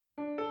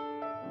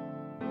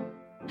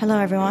Hello,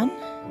 everyone.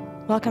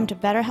 Welcome to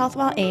Better Health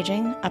While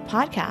Aging, a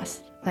podcast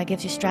that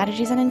gives you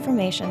strategies and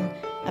information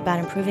about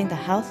improving the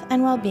health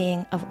and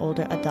well-being of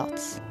older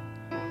adults.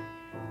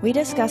 We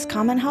discuss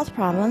common health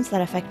problems that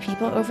affect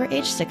people over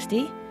age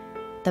 60,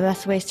 the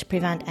best ways to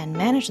prevent and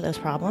manage those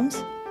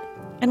problems,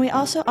 and we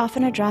also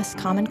often address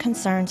common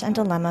concerns and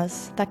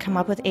dilemmas that come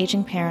up with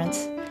aging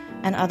parents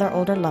and other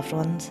older loved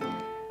ones,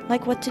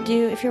 like what to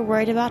do if you're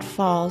worried about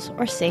falls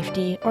or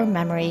safety or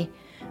memory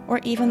or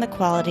even the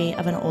quality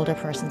of an older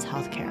person's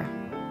healthcare.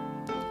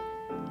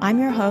 I'm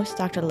your host,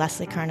 Dr.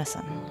 Leslie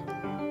Carnison.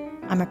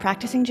 I'm a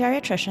practicing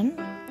geriatrician,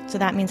 so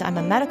that means I'm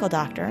a medical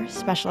doctor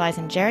specialized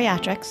in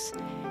geriatrics,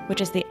 which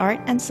is the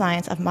art and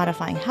science of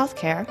modifying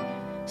healthcare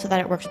so that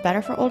it works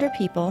better for older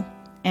people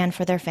and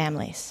for their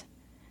families.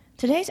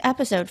 Today's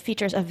episode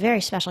features a very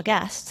special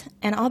guest,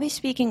 and I'll be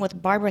speaking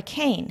with Barbara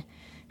Kane,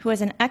 who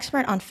is an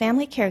expert on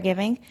family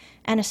caregiving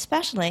and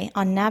especially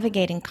on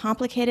navigating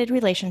complicated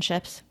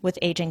relationships with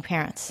aging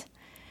parents.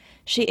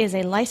 She is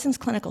a licensed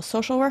clinical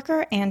social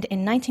worker, and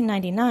in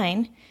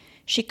 1999,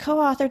 she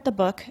co-authored the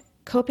book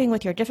Coping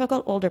with Your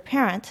Difficult Older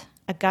Parent,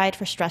 A Guide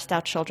for Stressed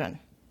Out Children.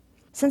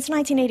 Since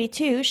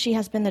 1982, she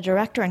has been the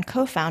director and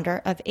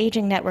co-founder of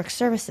Aging Network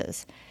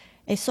Services,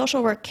 a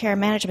social work care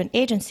management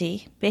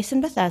agency based in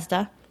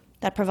Bethesda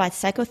that provides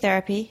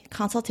psychotherapy,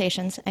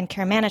 consultations, and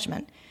care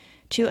management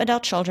to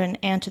adult children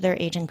and to their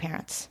aging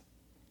parents.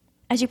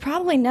 As you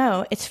probably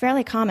know, it's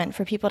fairly common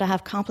for people to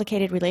have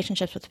complicated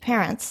relationships with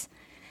parents,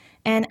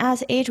 and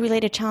as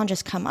age-related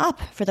challenges come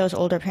up for those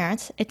older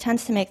parents, it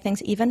tends to make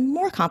things even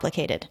more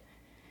complicated.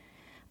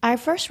 I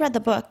first read the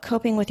book,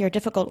 Coping with Your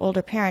Difficult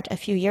Older Parent, a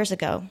few years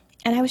ago,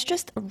 and I was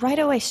just right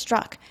away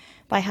struck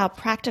by how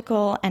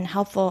practical and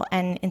helpful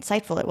and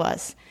insightful it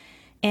was.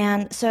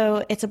 And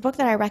so it's a book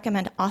that I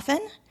recommend often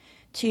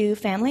to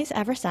families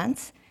ever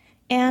since.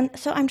 And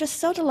so I'm just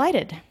so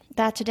delighted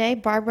that today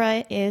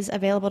Barbara is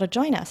available to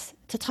join us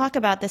to talk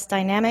about this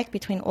dynamic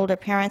between older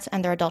parents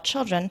and their adult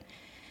children,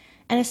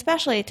 and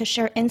especially to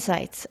share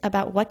insights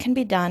about what can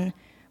be done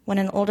when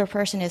an older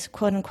person is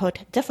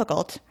quote-unquote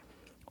difficult,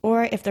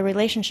 or if the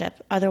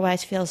relationship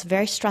otherwise feels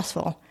very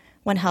stressful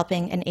when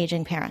helping an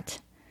aging parent.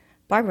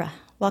 Barbara,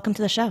 welcome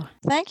to the show.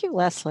 Thank you,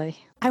 Leslie.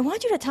 I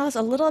want you to tell us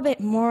a little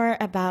bit more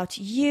about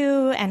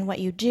you and what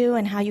you do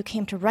and how you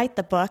came to write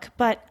the book,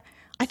 but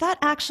I thought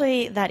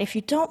actually that if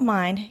you don't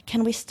mind,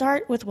 can we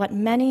start with what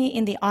many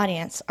in the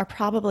audience are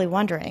probably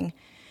wondering,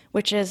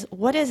 which is,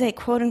 what is a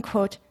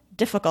quote-unquote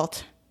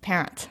difficult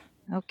parent?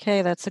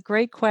 Okay, that's a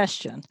great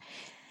question.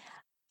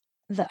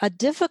 A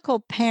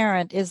difficult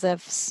parent is a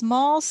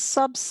small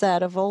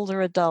subset of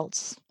older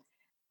adults.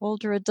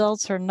 Older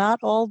adults are not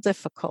all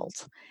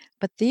difficult,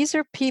 but these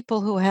are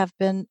people who have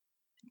been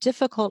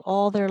difficult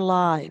all their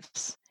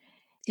lives.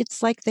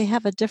 It's like they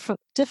have a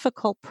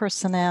difficult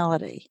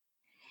personality.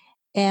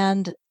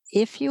 And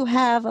if you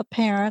have a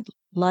parent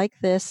like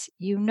this,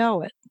 you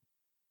know it,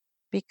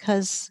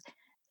 because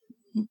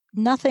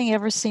nothing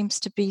ever seems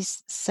to be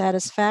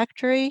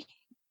satisfactory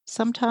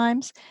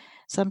sometimes.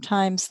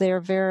 Sometimes they're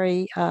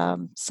very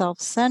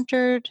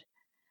self-centered.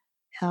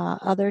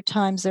 Other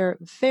times they're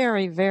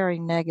very, very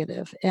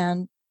negative.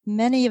 And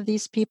many of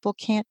these people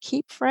can't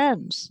keep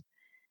friends.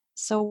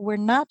 So we're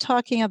not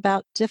talking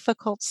about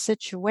difficult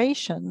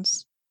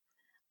situations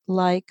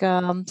like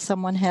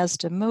someone has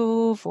to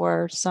move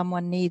or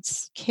someone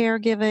needs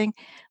caregiving.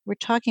 We're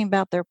talking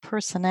about their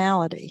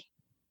personality.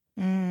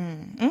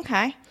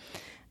 Okay.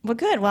 Well,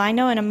 good. Well, I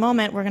know in a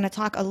moment we're going to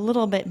talk a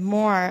little bit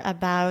more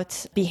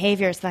about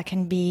behaviors that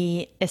can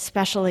be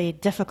especially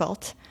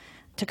difficult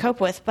to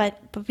cope with.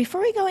 But before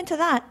we go into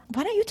that,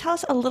 why don't you tell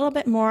us a little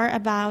bit more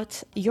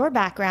about your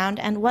background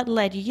and what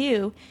led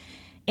you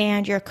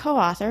and your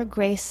co-author,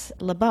 Grace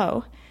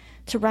LeBeau,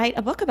 to write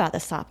a book about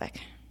this topic?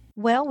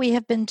 Well, we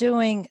have been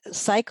doing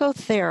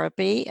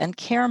psychotherapy and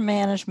care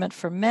management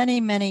for many,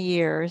 many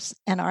years,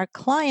 and our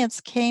clients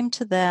came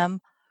to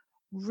them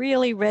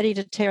really ready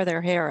to tear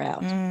their hair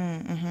out.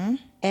 Mm-hmm.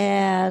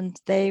 And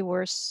they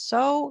were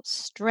so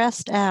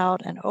stressed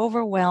out and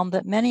overwhelmed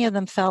that many of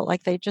them felt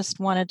like they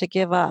just wanted to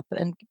give up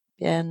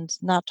and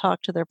not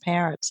talk to their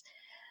parents.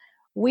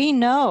 We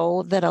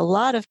know that a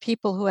lot of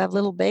people who have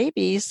little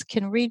babies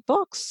can read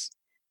books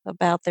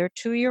about their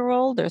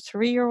 2-year-old or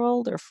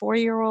 3-year-old or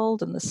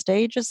 4-year-old and the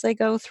stages they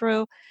go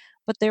through,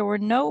 but there were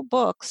no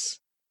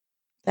books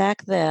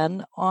back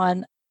then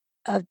on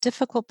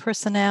difficult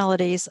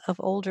personalities of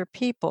older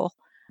people.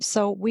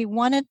 So we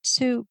wanted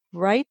to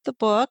write the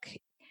book,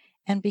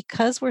 and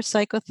because we're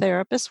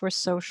psychotherapists, we're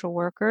social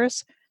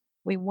workers,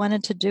 we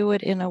wanted to do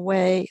it in a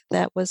way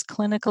that was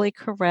clinically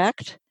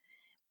correct,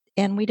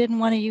 and we didn't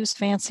want to use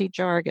fancy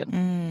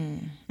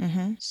jargon.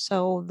 Mm-hmm.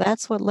 So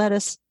that's what led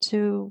us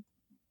to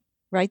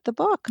write the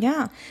book.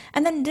 Yeah.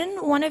 And then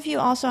didn't one of you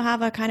also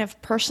have a kind of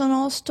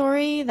personal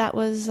story that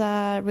was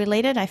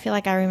related? I feel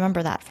like I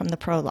remember that from the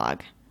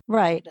prologue.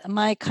 Right.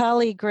 My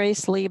colleague,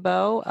 Grace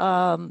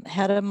LeBeau,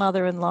 had a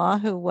mother-in-law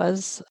who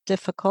was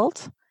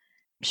difficult.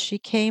 She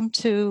came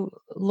to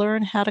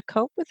learn how to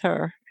cope with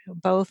her,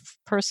 both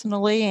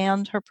personally,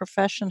 and her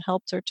profession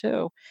helped her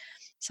too.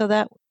 So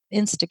that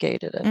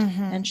instigated it.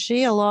 And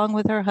she, along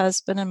with her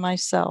husband and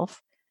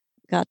myself,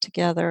 got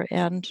together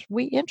and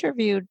we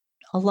interviewed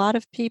a lot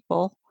of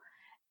people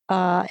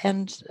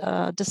and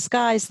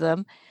disguised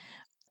them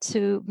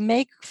to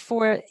make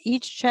for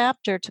each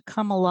chapter to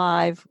come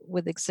alive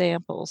with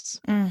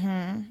examples.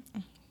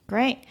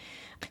 Great.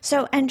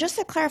 So, and just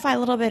to clarify a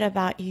little bit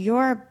about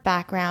your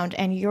background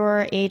and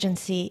your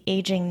agency,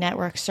 Aging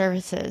Network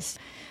Services,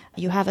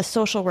 you have a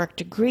social work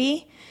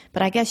degree,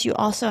 but I guess you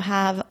also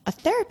have a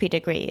therapy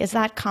degree. Is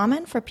that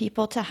common for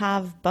people to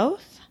have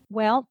both?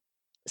 Well,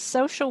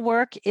 social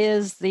work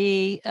is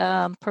the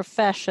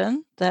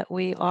profession that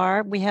we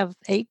are. We have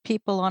 8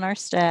 people on our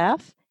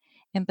staff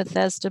in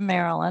Bethesda,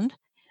 Maryland.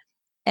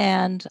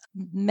 And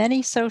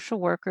many social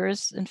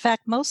workers, in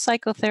fact, most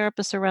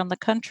psychotherapists around the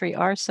country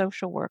are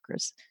social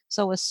workers.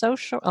 So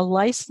a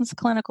licensed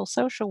clinical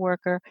social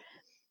worker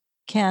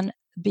can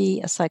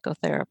be a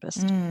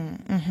psychotherapist.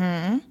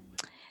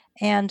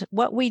 And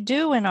what we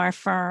do in our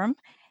firm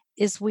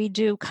is we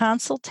do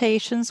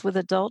consultations with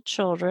adult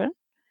children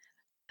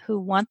who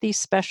want these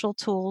special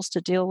tools to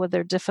deal with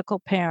their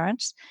difficult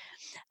parents.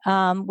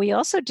 We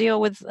also deal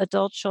with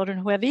adult children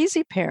who have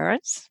easy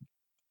parents.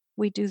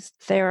 We do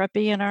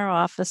therapy in our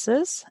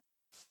offices,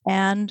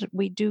 and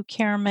we do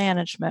care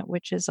management,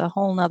 which is a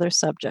whole nother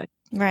subject.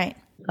 Right.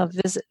 Of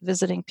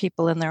visiting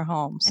people in their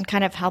homes. And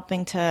kind of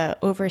helping to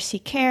oversee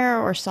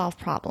care or solve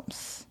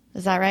problems.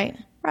 Is that right?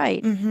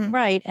 Right,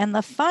 right. And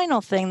the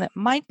final thing that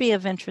might be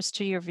of interest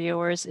to your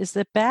viewers is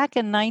that back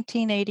in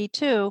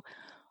 1982,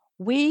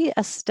 we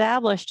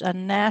established a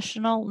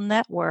national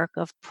network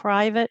of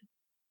private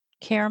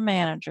care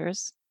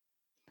managers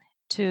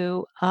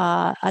to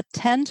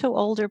attend to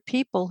older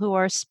people who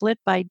are split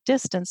by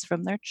distance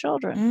from their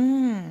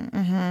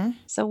children.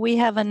 So we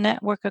have a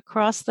network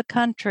across the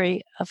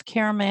country of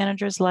care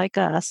managers like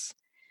us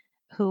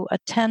who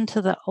attend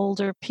to the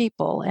older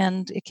people,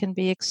 and it can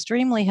be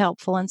extremely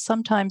helpful, and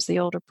sometimes the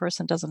older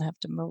person doesn't have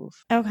to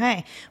move.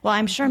 Okay. Well,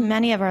 I'm sure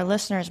many of our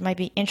listeners might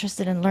be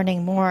interested in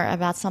learning more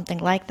about something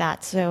like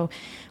that. So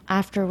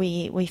after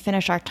we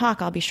finish our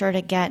talk, I'll be sure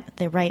to get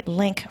the right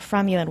link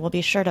from you, and we'll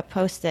be sure to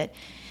post it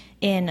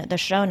in the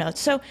show notes.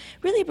 So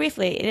really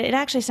briefly, it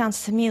actually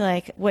sounds to me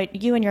like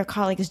what you and your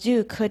colleagues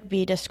do could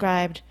be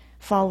described,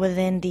 fall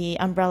within the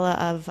umbrella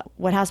of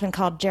what has been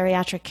called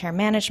geriatric care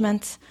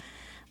management.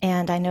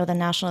 And I know the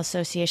National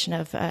Association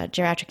of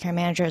Geriatric Care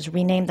Managers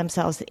renamed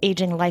themselves the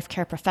Aging Life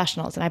Care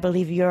Professionals. And I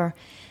believe you're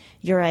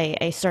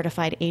a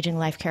certified aging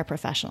life care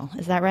professional.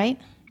 Is that right?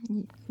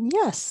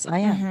 Yes, I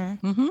am.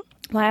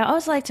 Well, I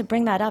always like to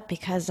bring that up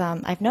because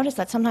I've noticed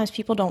that sometimes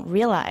people don't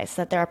realize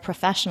that there are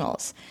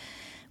professionals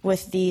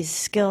with these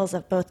skills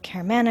of both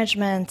care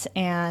management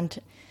and,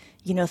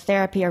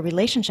 therapy or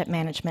relationship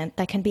management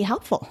that can be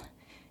helpful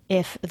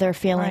if they're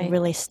feeling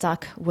really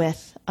stuck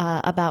with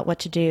about what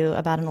to do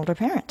about an older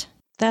parent.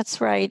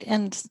 That's right.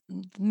 And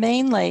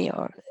mainly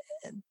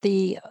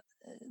the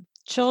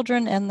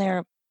children and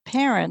their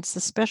parents,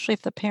 especially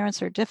if the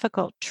parents are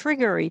difficult,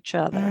 trigger each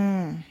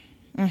other.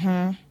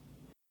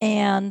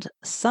 And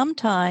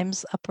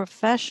sometimes a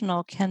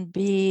professional can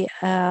be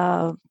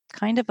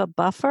kind of a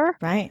buffer.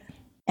 Right.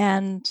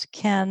 And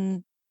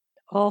can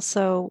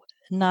also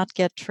not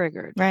get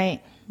triggered.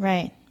 Right.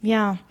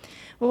 Yeah.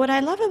 Well, what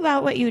I love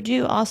about what you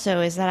do also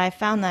is that I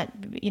found that,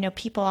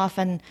 people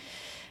often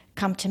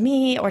come to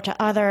me or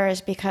to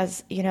others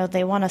because,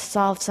 they want to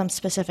solve some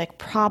specific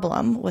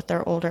problem with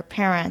their older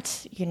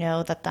parents,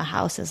 that the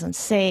house isn't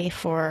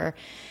safe or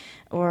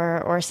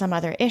some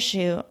other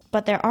issue.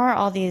 But there are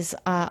all these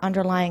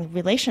underlying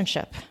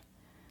relationship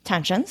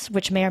tensions,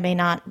 which may or may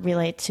not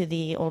relate to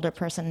the older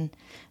person.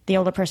 The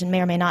older person may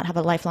or may not have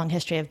a lifelong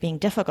history of being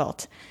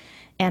difficult.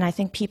 And I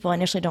think people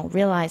initially don't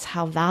realize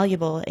how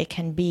valuable it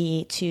can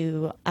be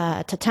to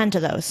tend to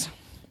those,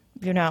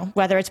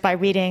 whether it's by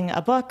reading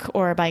a book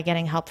or by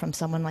getting help from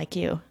someone like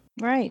you.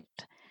 Right.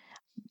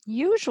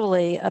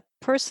 Usually a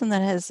person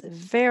that has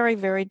very,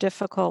 very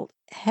difficult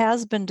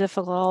has been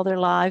difficult all their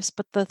lives,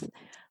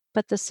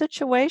 but the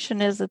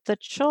situation is that the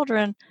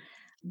children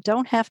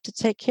don't have to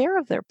take care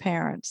of their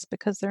parents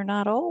because they're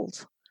not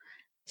old.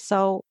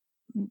 So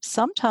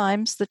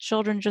sometimes the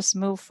children just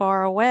move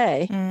far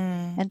away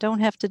and don't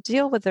have to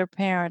deal with their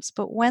parents.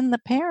 But when the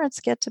parents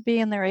get to be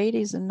in their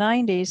 80s and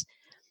 90s,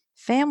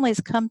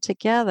 families come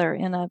together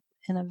in a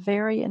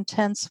very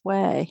intense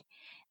way.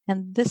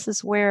 And this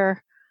is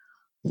where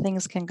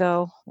things can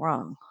go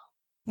wrong.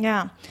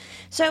 Yeah.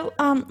 So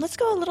let's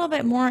go a little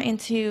bit more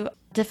into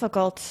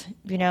difficult,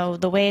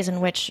 the ways in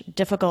which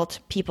difficult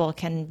people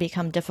can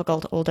become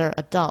difficult older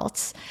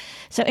adults.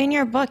 So in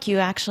your book, you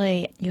have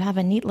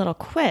a neat little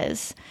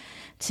quiz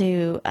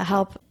to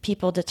help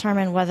people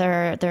determine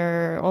whether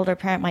their older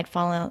parent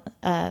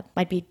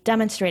might be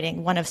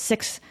demonstrating one of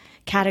 6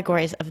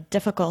 categories of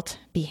difficult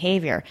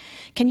behavior.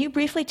 Can you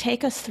briefly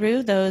take us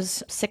through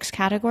those 6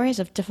 categories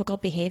of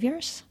difficult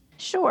behaviors?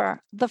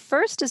 Sure. The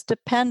first is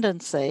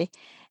dependency.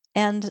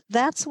 And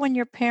that's when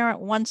your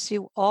parent wants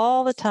you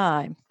all the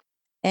time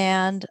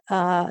and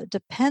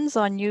depends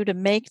on you to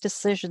make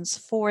decisions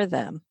for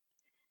them.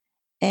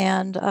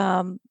 And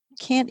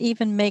can't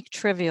even make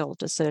trivial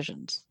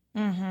decisions.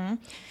 Mm-hmm.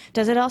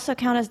 Does it also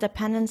count as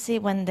dependency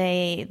when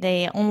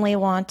they only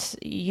want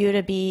you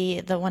to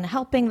be the one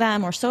helping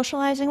them or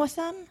socializing with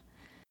them?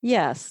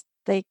 Yes,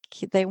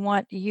 they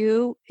want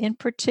you in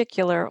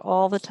particular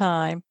all the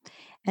time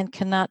and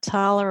cannot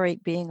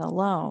tolerate being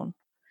alone.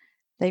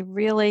 They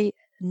really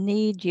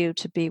need you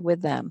to be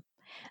with them.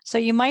 So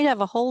you might have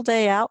a whole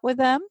day out with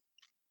them,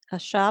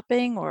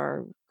 shopping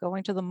or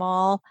going to the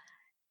mall,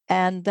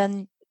 and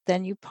then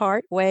you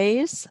part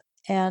ways,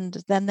 and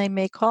then they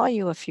may call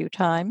you a few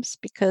times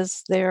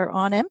because they're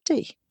on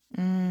empty.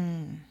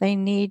 They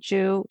need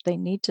you. They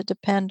need to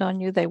depend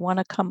on you. They want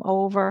to come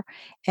over,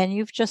 and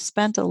you've just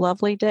spent a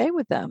lovely day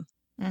with them.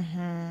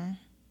 Mm-hmm.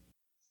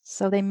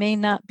 So they may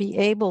not be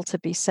able to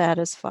be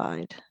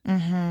satisfied.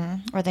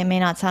 Mm-hmm. Or they may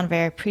not sound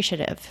very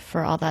appreciative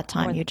for all that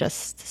time you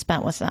just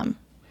spent with them.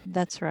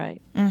 That's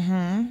right.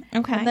 Mm-hmm.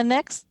 Okay. And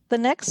the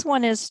next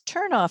one is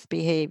turn-off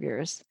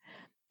behaviors.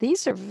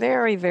 These are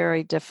very,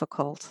 very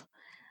difficult.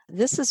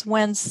 This is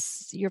when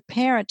your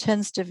parent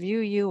tends to view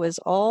you as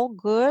all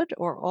good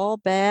or all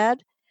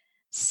bad,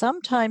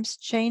 sometimes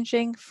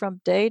changing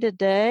from day to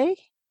day.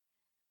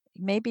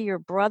 Maybe your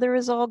brother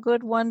is all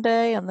good one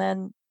day, and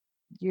then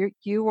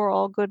you are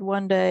all good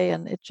one day,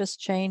 and it just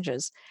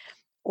changes.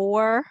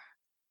 Or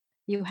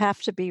you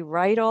have to be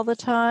right all the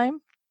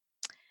time.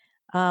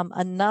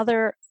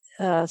 Another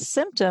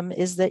symptom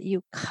is that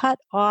you cut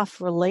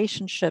off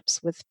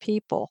relationships with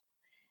people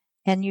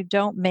and you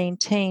don't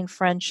maintain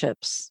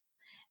friendships.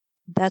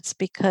 That's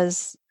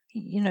because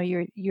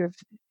you're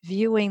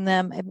viewing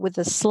them with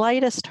the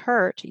slightest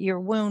hurt, you're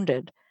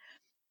wounded,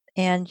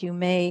 and you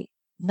may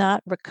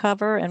not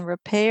recover and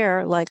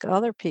repair like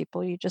other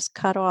people. You just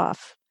cut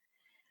off.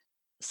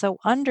 So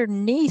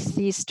underneath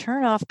these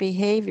turn-off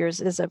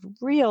behaviors is a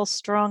real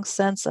strong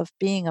sense of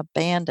being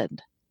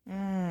abandoned.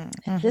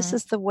 Mm-hmm. This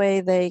is the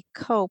way they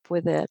cope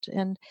with it.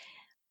 And,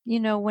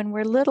 when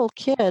we're little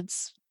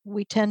kids,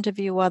 we tend to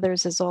view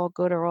others as all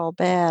good or all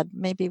bad,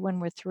 maybe when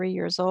we're 3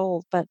 years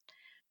old. But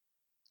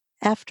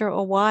after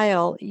a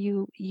while,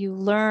 you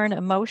learn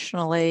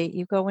emotionally,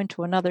 you go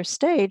into another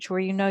stage where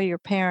your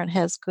parent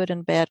has good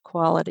and bad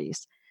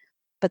qualities.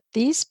 But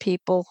these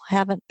people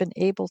haven't been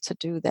able to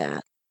do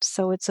that.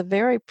 So it's a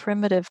very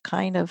primitive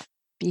kind of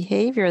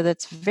behavior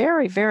that's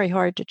very, very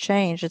hard to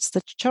change. It's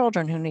the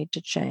children who need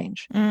to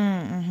change.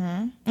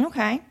 Mm-hmm.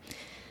 Okay.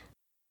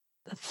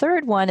 The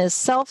third one is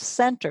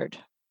self-centered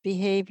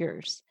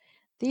behaviors.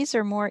 These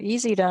are more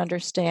easy to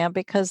understand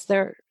because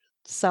they're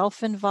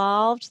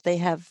self-involved. They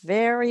have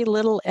very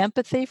little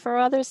empathy for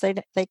others.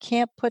 They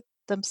can't put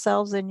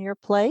themselves in your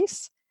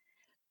place.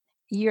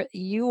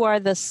 You are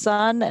the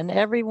sun, and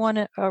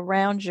everyone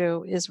around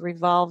you is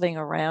revolving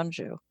around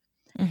you.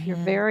 Mm-hmm. You're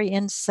very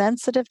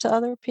insensitive to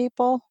other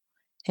people,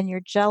 and you're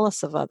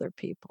jealous of other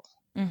people.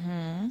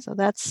 Mm-hmm. So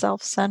that's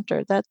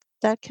self-centered.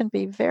 That can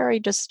be very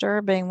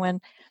disturbing when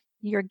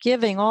you're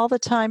giving all the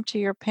time to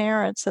your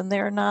parents and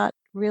they're not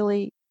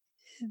really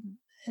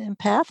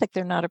empathic.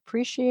 They're not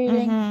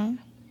appreciating. Mm-hmm.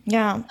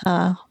 Yeah.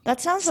 That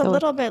sounds a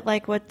little bit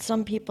like what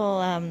some people,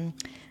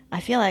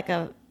 I feel like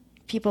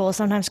people will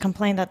sometimes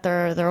complain that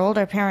their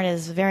older parent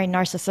is very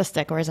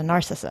narcissistic or is a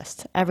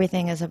narcissist.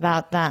 Everything is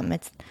about them.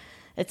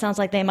 It sounds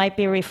like they might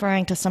be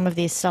referring to some of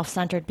these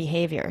self-centered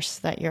behaviors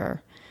that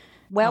you're.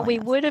 Well, we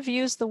would have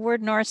used the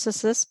word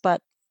narcissist,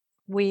 but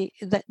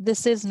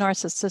this is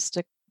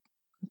narcissistic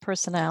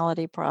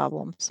personality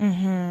problems.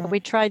 Mm-hmm.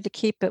 We tried to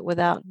keep it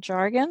without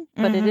jargon,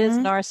 but it is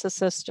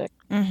narcissistic.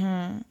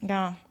 Mm-hmm.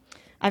 Yeah.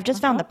 I've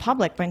just found the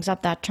public brings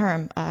up that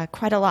term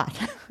quite a lot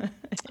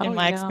in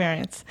my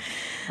experience.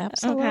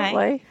 Absolutely.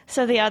 Okay.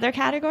 So the other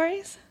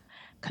categories?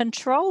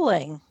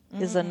 Controlling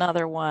is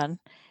another one.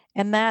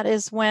 And that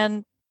is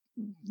when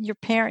your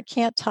parent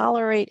can't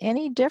tolerate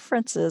any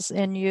differences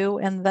in you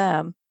and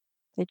them.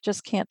 They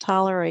just can't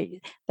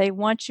tolerate. They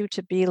want you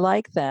to be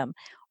like them.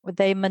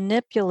 They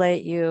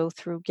manipulate you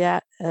through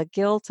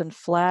guilt and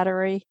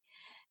flattery.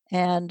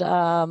 And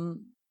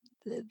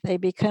they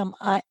become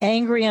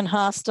angry and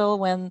hostile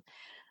when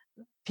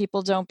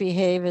people don't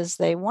behave as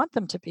they want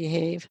them to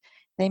behave.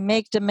 They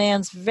make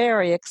demands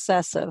very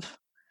excessive.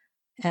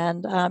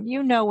 And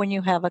when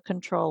you have a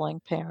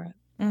controlling parent.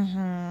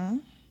 Mm-hmm.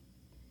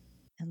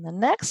 And the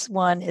next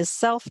one is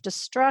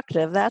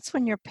self-destructive. That's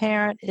when your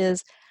parent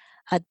is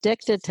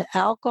addicted to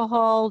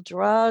alcohol,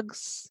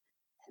 drugs.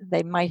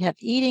 They might have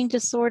eating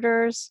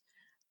disorders.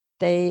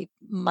 They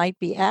might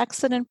be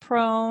accident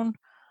prone.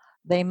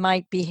 They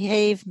might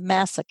behave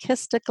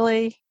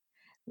masochistically,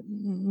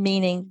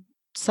 meaning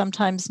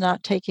sometimes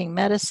not taking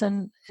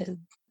medicine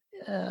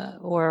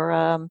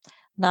or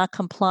not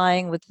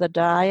complying with the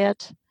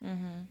diet.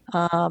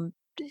 Mm-hmm.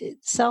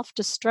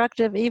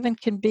 Self-destructive even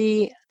can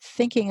be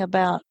thinking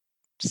about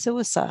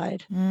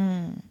suicide.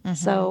 Mm-hmm.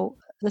 So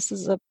this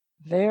is a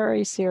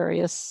very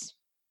serious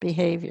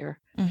behavior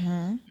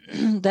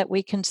that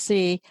we can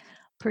see,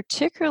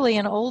 particularly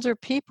in older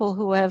people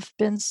who have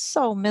been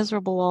so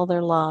miserable all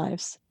their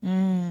lives.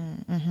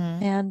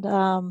 Mm-hmm.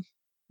 And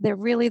they're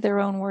really their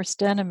own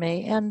worst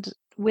enemy. And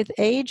with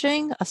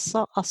aging,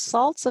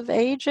 assaults of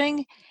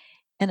aging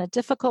and a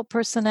difficult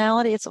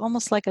personality, it's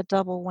almost like a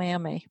double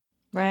whammy.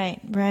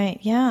 Right.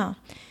 Yeah.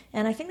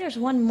 And I think there's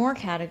one more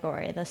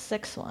category, the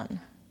sixth one.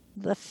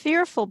 The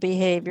fearful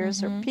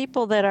behaviors are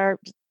people that are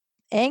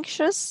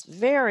anxious,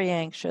 very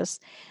anxious.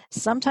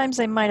 Sometimes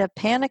they might have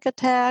panic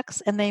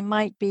attacks, and they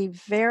might be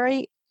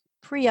very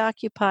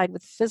preoccupied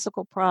with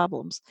physical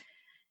problems.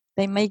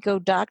 They may go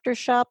doctor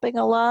shopping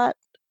a lot.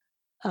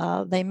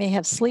 They may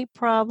have sleep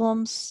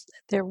problems.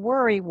 They're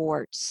worry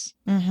warts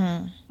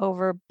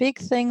over big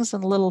things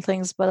and little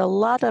things, but a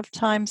lot of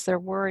times they're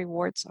worry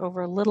warts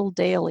over little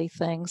daily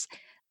things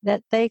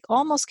that they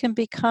almost can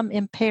become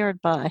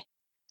impaired by.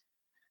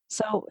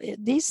 So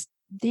these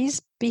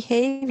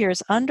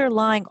behaviors,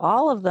 underlying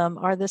all of them,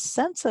 are this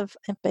sense of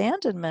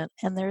abandonment,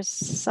 and there's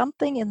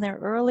something in their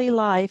early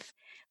life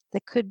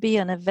that could be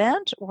an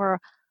event or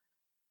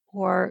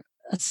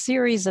a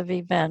series of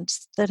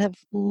events that have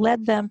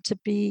led them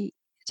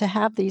to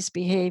have these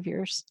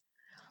behaviors.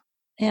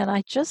 And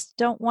I just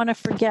don't want to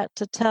forget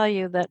to tell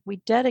you that we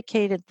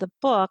dedicated the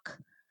book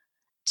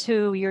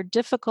to your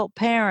difficult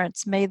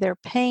parents. May their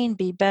pain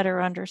be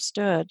better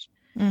understood.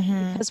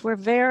 Because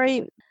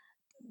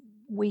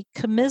we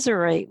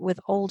commiserate with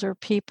older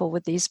people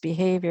with these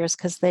behaviors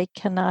because they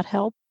cannot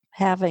help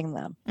having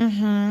them.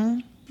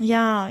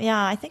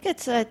 Yeah. I think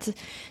it's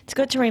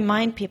good to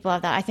remind people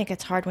of that. I think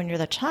it's hard when you're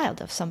the child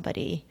of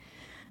somebody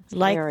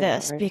like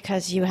this hard.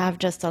 Because you have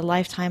just a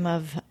lifetime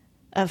of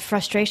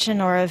frustration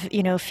or of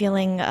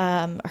feeling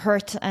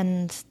hurt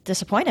and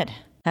disappointed.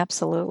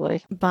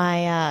 Absolutely.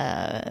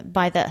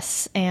 By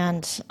this,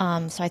 and so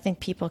I think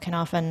people can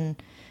often,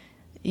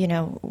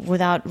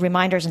 without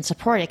reminders and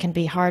support, it can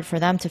be hard for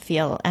them to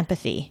feel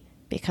empathy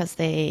because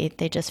they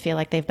just feel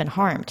like they've been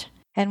harmed.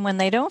 And when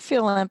they don't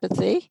feel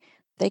empathy,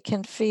 they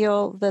can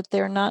feel that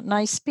they're not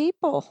nice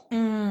people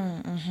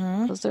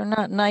because they're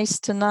not nice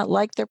to not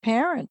like their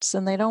parents,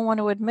 and they don't want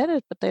to admit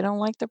it, but they don't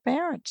like their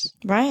parents.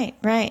 Right.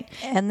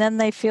 And then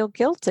they feel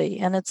guilty,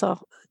 and it's a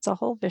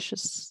whole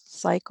vicious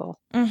cycle.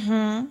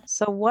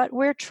 So what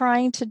we're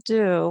trying to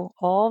do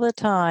all the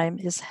time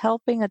is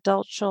helping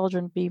adult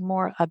children be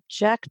more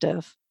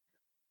objective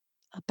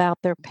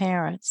about their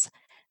parents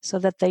so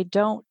that they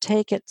don't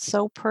take it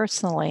so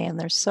personally, and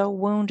they're so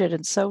wounded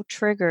and so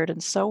triggered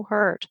and so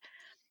hurt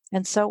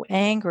and so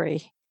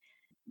angry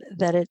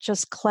that it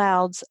just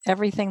clouds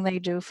everything they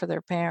do for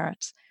their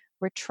parents.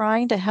 We're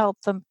trying to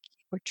help them.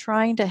 We're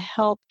trying to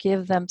help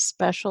give them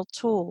special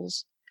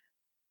tools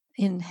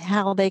in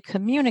how they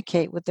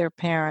communicate with their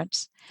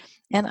parents.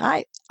 And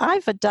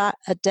I've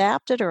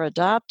adapted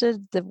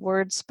the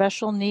word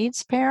special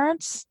needs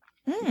parents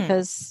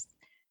because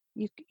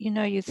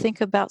you think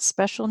about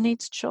special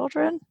needs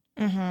children,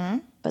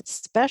 but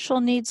special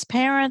needs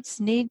parents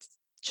need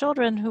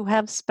children who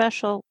have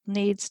special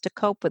needs to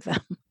cope with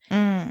them.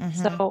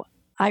 So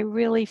I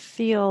really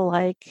feel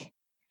like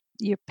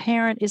your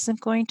parent isn't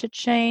going to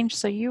change,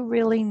 so you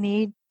really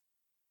need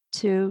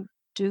to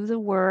do the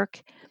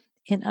work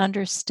in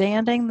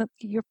understanding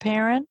your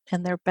parent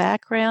and their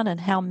background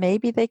and how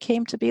maybe they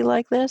came to be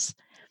like this,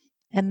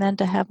 and then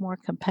to have more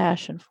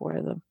compassion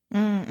for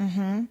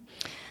them.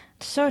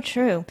 So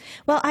true.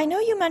 Well, I know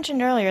you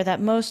mentioned earlier that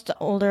most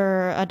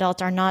older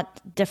adults are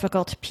not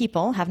difficult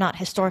people, have not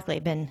historically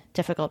been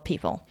difficult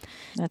people.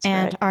 That's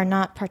and right. Are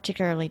not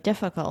particularly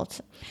difficult.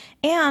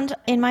 And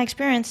in my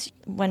experience,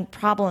 when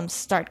problems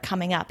start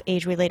coming up,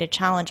 age-related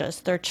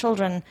challenges, their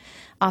children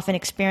often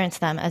experience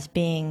them as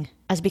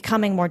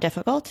becoming more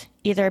difficult,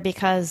 either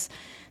because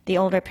the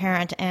older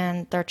parent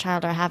and their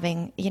child are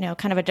having,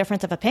 kind of a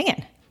difference of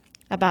opinion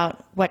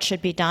about what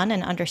should be done.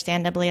 And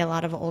understandably, a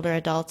lot of older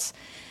adults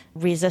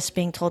resist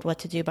being told what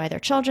to do by their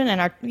children and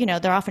are,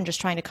 they're often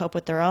just trying to cope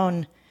with their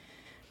own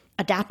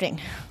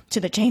adapting to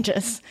the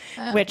changes,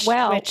 which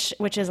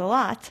is a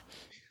lot.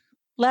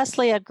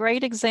 Leslie, a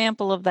great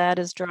example of that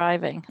is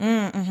driving.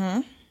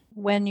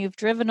 When you've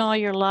driven all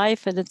your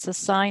life and it's a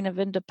sign of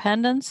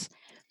independence,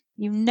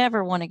 you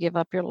never want to give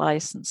up your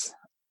license.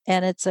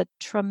 And it's a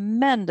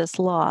tremendous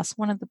loss.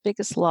 One of the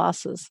biggest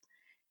losses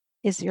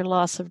is your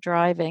loss of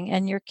driving.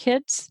 And your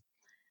kids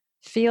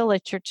feel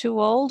that you're too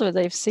old, or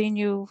they've seen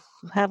you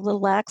have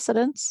little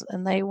accidents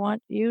and they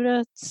want you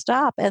to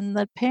stop. And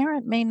the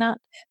parent may not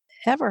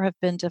ever have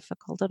been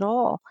difficult at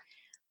all.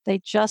 They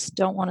just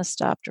don't want to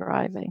stop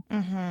driving.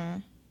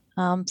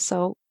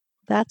 So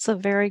that's a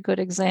very good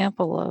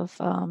example of,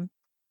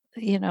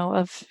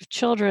 of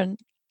children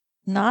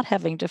not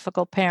having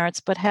difficult parents,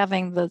 but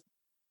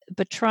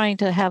trying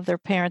to have their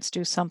parents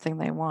do something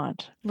they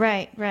want.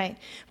 Right.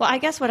 Well, I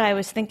guess what I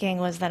was thinking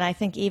was that I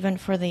think even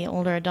for the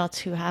older adults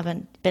who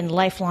haven't been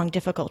lifelong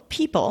difficult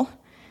people,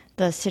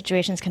 the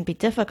situations can be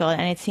difficult.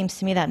 And it seems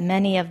to me that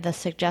many of the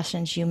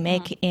suggestions you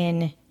make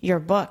in your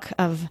book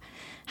of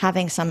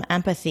having some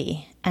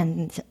empathy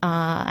and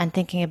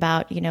thinking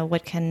about,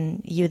 what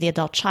can you, the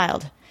adult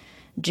child,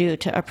 do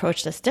to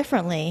approach this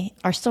differently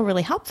are still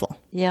really helpful.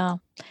 Yeah.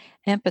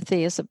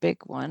 Empathy is a big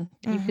one.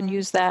 You can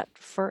use that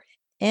for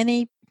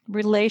any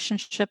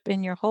relationship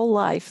in your whole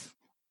life.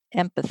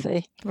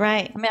 empathy.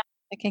 Right. I mean,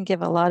 I can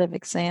give a lot of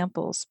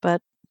examples,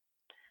 but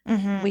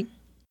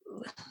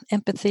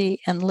empathy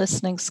and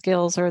listening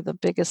skills are the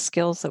biggest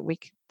skills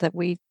that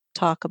we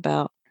talk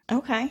about.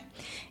 Okay.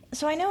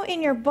 So I know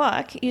in your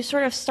book, you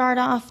sort of start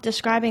off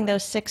describing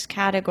those 6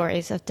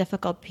 categories of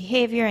difficult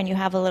behavior, and you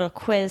have a little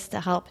quiz to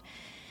help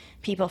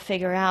people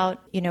figure out,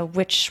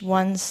 which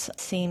ones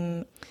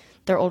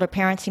their older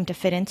parents seem to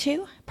fit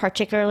into,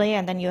 particularly,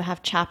 and then you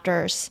have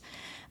chapters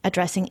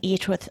addressing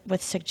each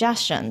with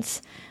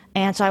suggestions.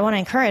 And so I want to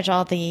encourage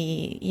all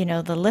the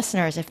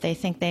listeners, if they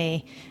think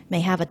they may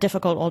have a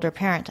difficult older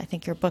parent, I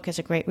think your book is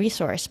a great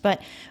resource.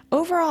 But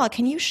overall,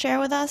 can you share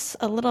with us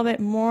a little bit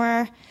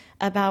more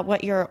about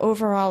what your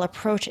overall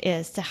approach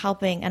is to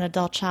helping an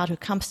adult child who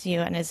comes to you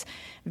and is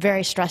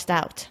very stressed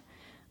out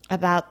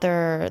about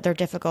their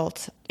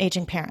difficult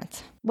aging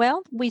parent?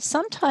 Well, we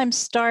sometimes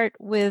start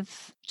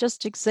with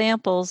just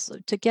examples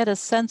to get a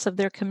sense of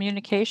their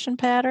communication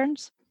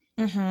patterns.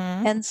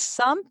 And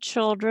some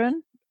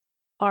children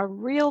are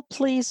real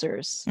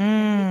pleasers. You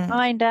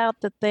find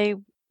out that they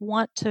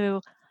want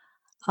to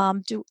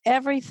do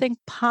everything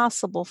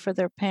possible for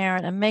their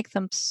parent and make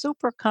them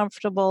super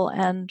comfortable,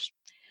 and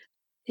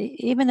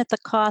even at the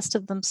cost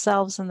of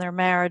themselves and their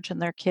marriage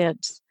and their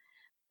kids.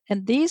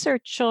 And these are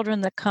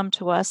children that come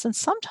to us, and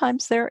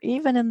sometimes they're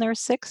even in their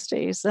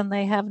 60s and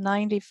they have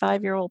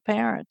 95-year-old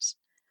parents.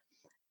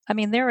 I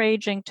mean, they're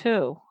aging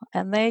too,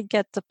 and they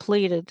get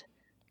depleted,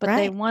 but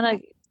they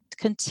want to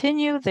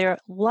continue their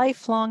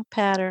lifelong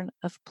pattern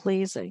of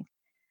pleasing.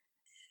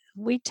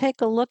 We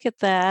take a look at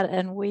that,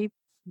 and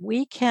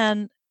we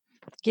can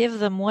give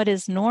them what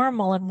is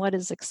normal and what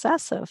is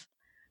excessive,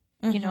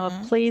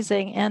 of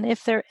pleasing. And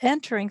if they're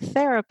entering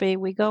therapy,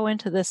 we go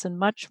into this in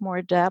much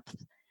more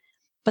depth.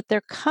 But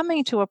they're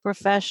coming to a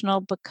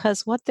professional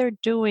because what they're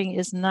doing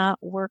is not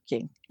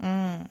working.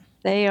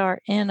 They are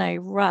in a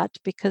rut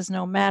because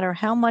no matter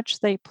how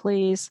much they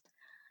please,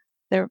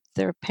 their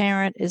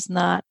parent is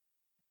not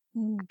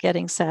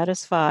getting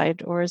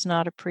satisfied, or is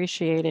not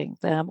appreciating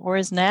them, or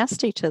is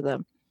nasty to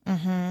them.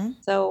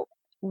 So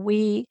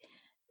we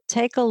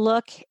take a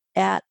look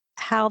at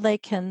how they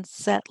can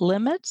set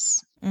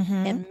limits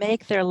and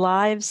make their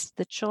lives,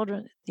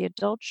 the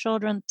adult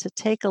children, to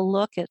take a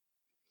look at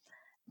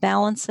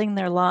balancing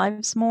their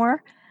lives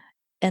more,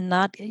 and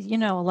not,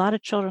 a lot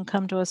of children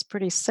come to us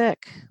pretty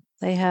sick.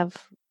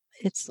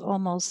 It's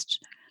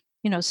almost,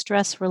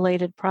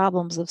 stress-related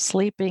problems of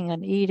sleeping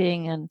and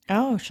eating and,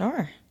 oh,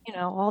 sure,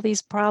 all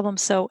these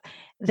problems. So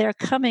they're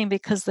coming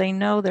because they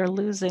know they're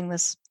losing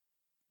this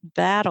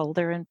battle.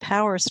 They're in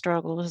power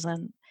struggles,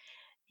 and,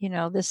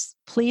 this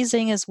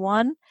pleasing is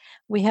one.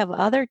 We have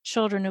other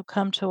children who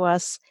come to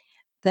us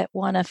that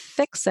want to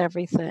fix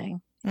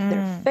everything.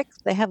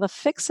 They have a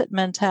fix-it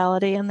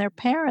mentality, and their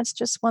parents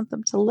just want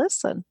them to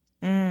listen.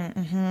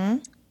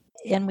 And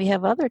we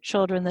have other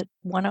children that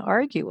want to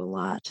argue a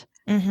lot.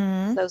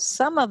 So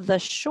some of the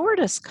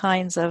shortest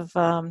kinds of,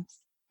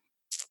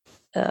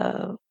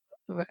 I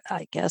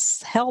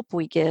guess, help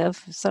we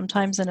give,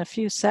 sometimes in a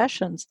few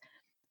sessions,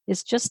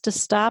 is just to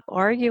stop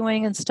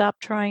arguing and stop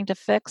trying to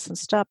fix and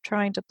stop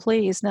trying to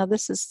please. Now,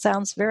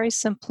 sounds very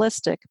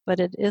simplistic, but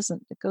it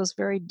isn't. It goes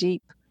very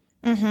deep.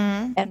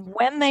 And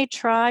when they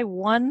try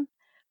one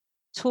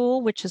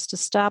tool, which is to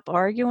stop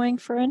arguing,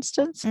 for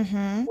instance,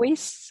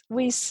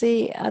 we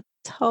see a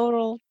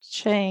total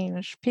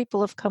change.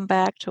 People have come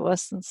back to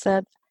us and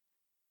said,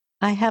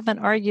 I haven't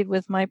argued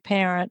with my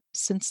parent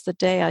since the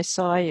day I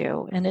saw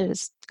you, and it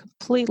has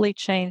completely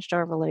changed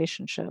our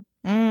relationship.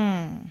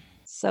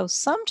 So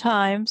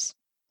sometimes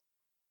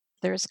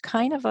there's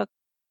kind of a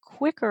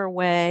quicker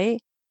way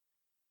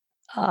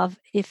of,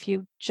 if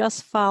you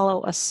just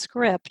follow a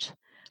script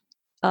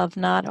of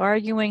not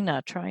arguing,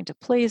 not trying to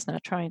please,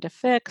 not trying to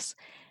fix.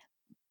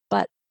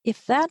 But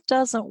if that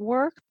doesn't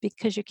work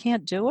because you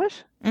can't do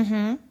it,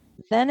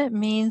 then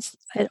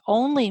it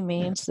only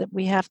means that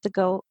we have to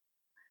go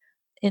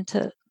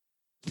into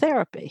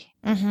therapy,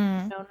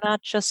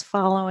 not just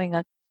following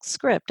a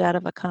script out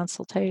of a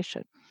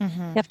consultation.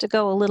 You have to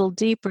go a little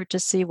deeper to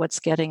see what's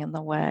getting in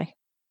the way.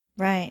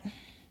 Right.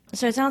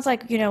 So it sounds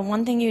like,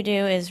 one thing you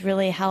do is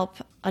really help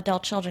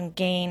adult children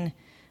gain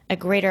a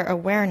greater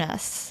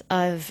awareness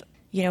of,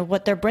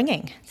 what they're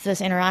bringing to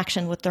this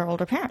interaction with their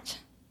older parent,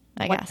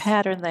 I guess. What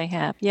pattern they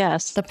have,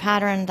 yes. The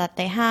pattern that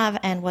they have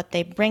and what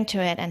they bring to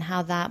it, and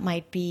how that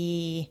might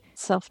be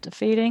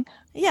self-defeating.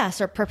 Yes,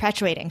 or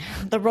perpetuating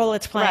the role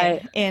it's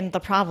playing in the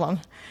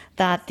problem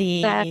that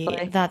the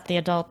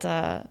adult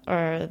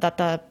or that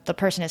the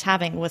person is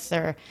having with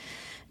their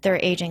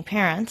aging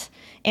parent.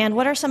 And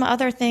what are some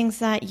other things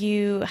that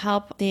you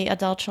help the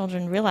adult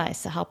children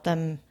realize to help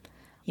them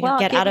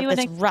get out of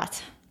this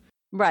rut?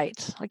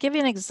 Right. I'll give you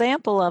an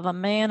example of a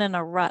man in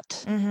a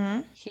rut.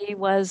 He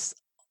was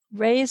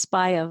raised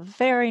by a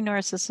very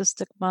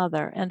narcissistic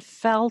mother and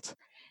felt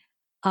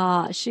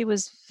she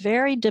was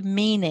very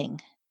demeaning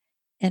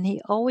and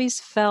he always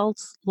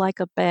felt like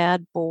a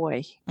bad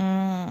boy.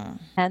 Mm.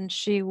 And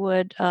she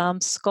would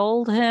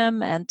scold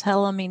him and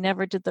tell him he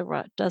never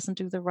doesn't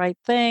do the right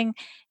thing.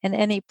 And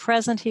any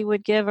present he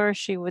would give her,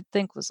 she would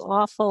think was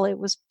awful. It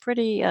was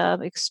pretty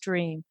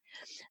extreme.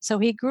 So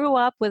he grew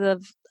up with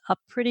a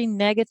pretty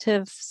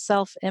negative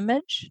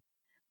self-image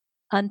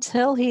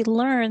until he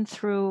learned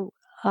through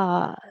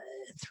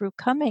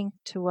coming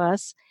to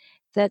us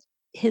that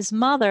his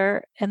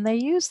mother, and they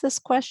used this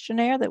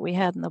questionnaire that we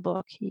had in the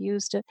book, he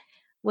used it,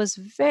 was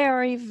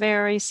very,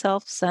 very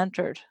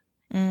self-centered.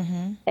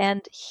 Mm-hmm.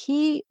 And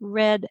he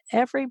read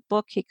every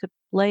book he could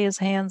lay his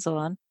hands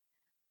on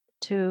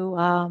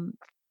to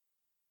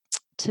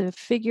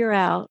figure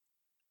out,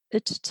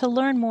 to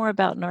learn more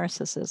about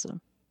narcissism.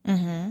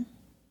 Mm-hmm.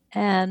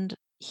 And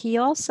he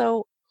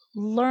also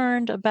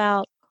learned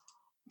about,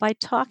 by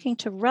talking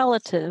to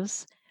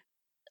relatives,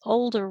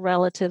 older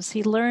relatives,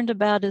 he learned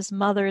about his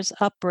mother's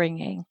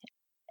upbringing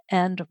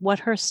and what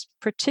her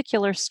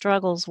particular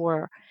struggles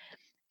were.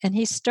 And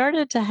he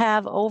started to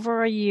have,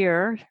 over a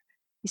year,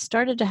 he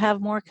started to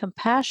have more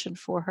compassion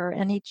for her,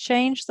 and he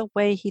changed the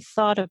way he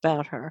thought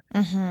about her.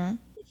 Mm-hmm.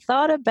 He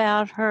thought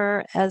about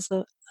her as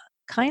a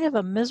kind of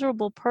a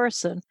miserable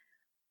person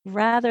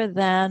rather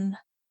than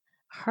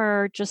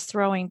her just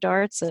throwing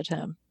darts at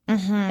him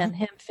Mm-hmm. and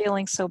him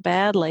feeling so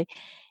badly.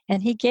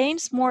 And he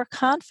gains more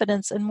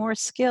confidence and more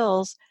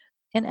skills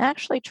in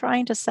actually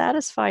trying to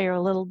satisfy her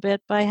a little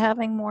bit by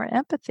having more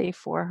empathy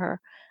for her.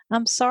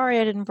 I'm sorry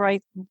I didn't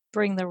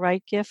bring the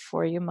right gift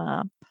for you,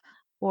 Mom.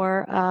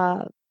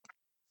 Or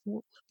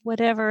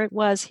whatever it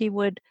was, he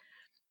would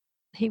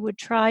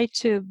try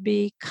to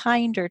be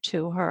kinder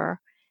to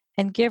her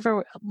and give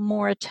her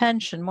more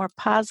attention, more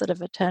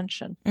positive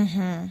attention.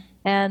 Mm-hmm.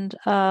 And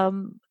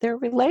their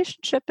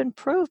relationship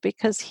improved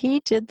because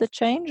he did the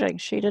changing.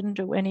 She didn't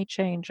do any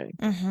changing.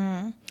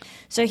 Mm-hmm.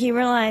 So he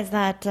realized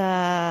that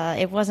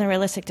it wasn't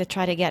realistic to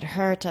try to get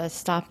her to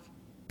stop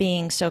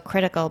being so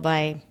critical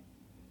by,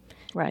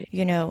 Right.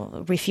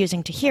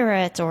 refusing to hear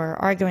it or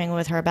arguing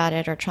with her about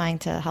it or trying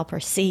to help her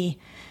see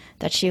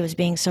that she was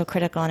being so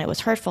critical and it was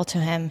hurtful to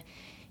him.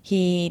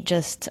 He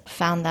just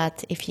found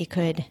that if he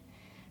could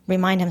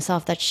remind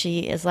himself that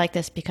she is like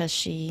this because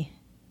she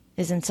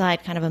is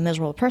inside kind of a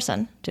miserable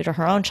person due to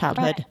her own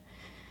childhood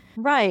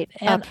Right.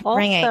 And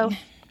upbringing, also,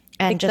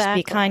 and just be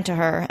exactly. kind to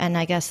her and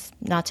I guess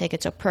not take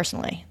it so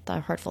personally, the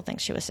hurtful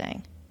things she was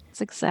saying.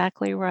 That's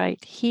exactly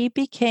right. He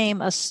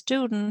became a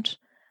student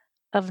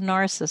of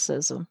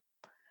narcissism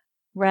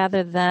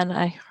rather than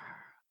a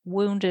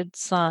wounded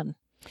son.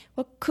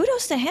 Well,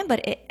 kudos to him,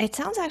 but it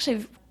sounds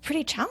actually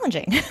pretty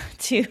challenging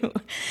to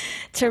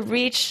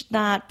reach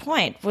that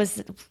point.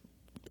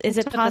 Is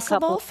it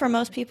possible for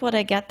most people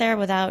to get there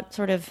without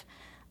sort of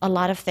a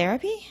lot of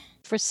therapy?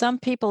 For some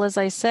people, as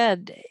I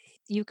said,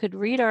 you could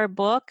read our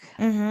book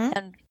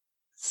and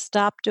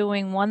stop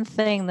doing one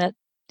thing that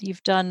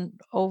you've done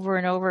over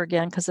and over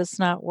again because it's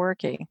not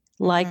working,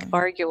 like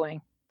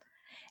arguing,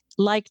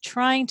 like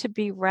trying to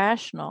be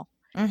rational.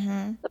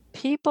 Mm-hmm. The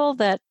people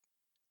that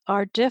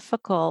are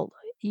difficult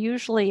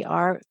usually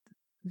are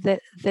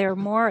that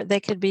they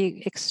could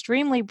be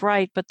extremely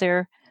bright, but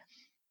their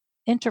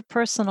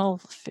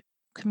interpersonal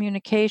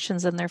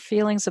communications and their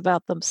feelings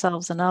about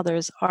themselves and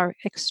others are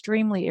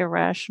extremely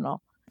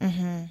irrational.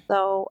 Mm-hmm.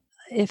 So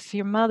if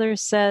your mother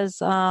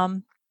says,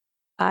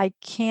 I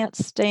can't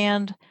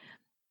stand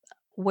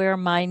where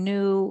my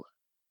new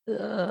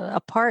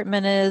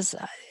apartment is,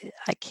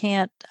 I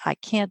can't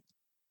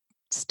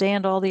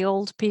stand all the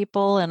old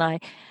people, and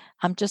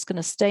I'm just going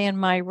to stay in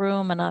my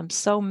room and I'm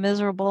so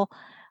miserable.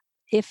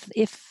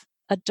 If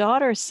a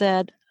daughter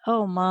said,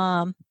 "Oh,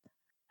 Mom,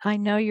 I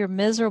know you're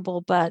miserable,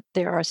 but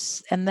there are,"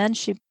 and then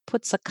she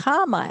puts a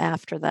comma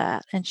after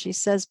that and she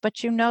says, "But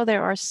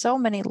there are so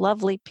many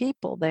lovely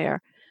people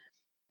there."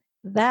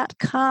 That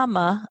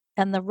comma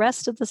and the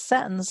rest of the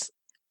sentence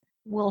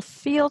will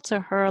feel to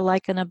her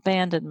like an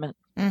abandonment.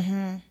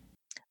 Mm-hmm.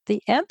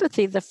 The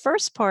empathy, the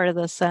first part of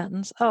the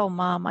sentence, "Oh,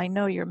 Mom, I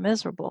know you're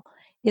miserable,"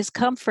 is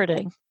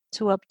comforting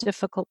to a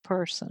difficult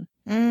person.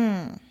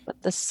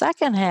 But the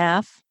second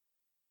half,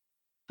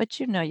 "But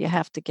you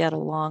have to get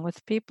along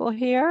with people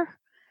here.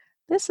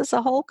 This is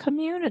a whole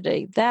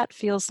community," that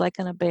feels like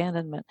an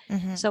abandonment.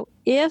 Mm-hmm. So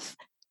if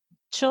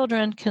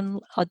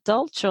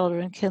adult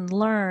children can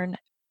learn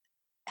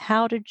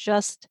how to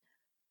just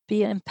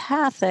be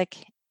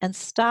empathic and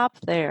stop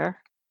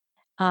there,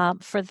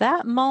 for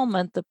that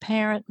moment, the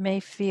parent may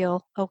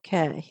feel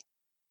okay.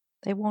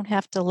 They won't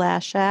have to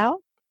lash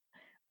out,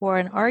 or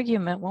an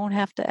argument won't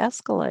have to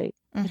escalate.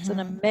 Mm-hmm. It's an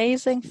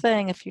amazing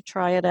thing if you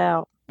try it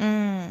out.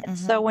 Mm-hmm.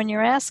 So when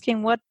you're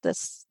asking what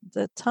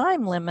the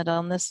time limit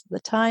on this,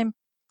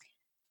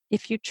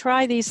 if you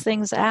try these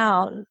things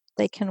out,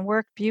 they can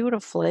work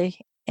beautifully,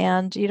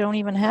 and you don't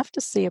even have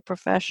to see a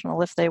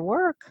professional if they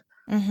work.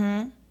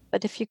 Mm-hmm.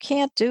 But if you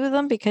can't do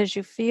them because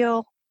you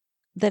feel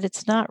that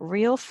it's not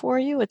real for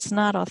you, it's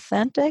not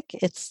authentic,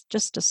 it's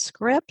just a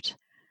script,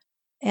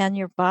 and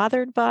you're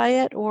bothered by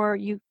it, or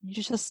you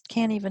just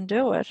can't even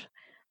do it,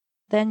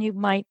 then you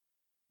might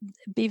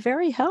be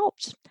very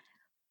helped.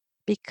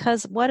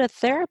 because what a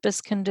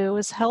therapist can do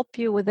is help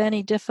you with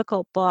any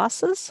difficult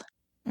bosses,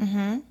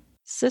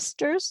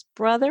 sisters,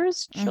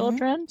 brothers,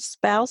 children,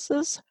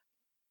 spouses.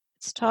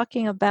 It's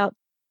talking about,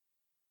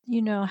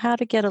 how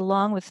to get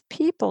along with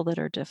people that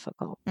are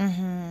difficult.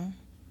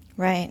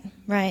 Right,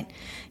 right.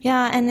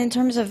 Yeah, and in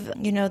terms of,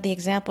 the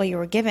example you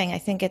were giving, I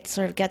think it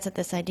sort of gets at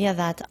this idea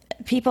that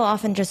people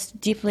often just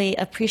deeply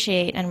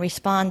appreciate and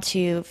respond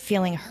to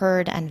feeling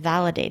heard and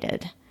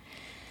validated.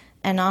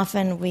 And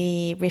often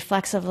we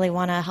reflexively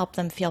want to help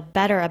them feel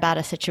better about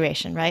a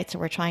situation, right? So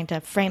we're trying to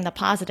frame the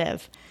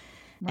positive.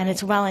 Right. And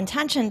it's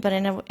well-intentioned, but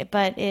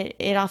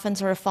it often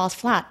sort of falls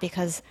flat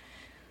because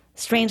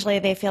strangely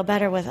they feel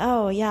better with,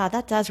 oh, yeah,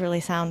 that does really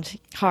sound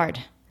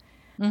hard.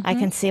 I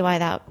can see why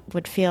that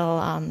would feel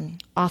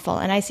awful.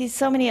 And I see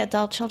so many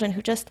adult children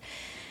who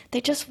they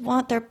just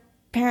want their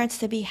parents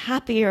to be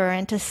happier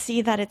and to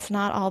see that it's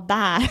not all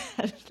bad.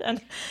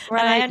 and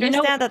I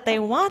understand that they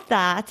want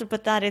that,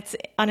 but that it's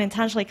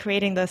unintentionally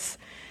creating this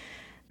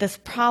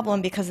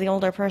problem because the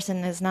older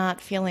person is not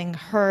feeling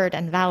heard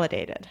and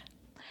validated.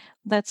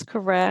 That's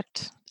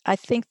correct. I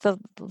think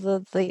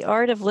the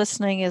art of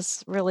listening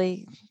is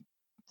really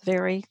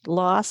very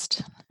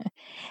lost.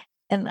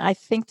 And I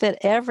think that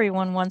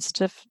everyone wants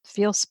to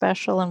feel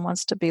special and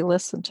wants to be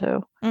listened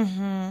to.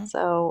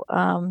 So,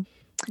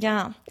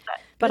 yeah.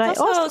 But it's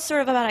also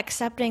sort of about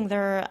accepting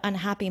their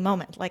unhappy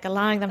moment, like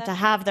allowing them to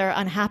have their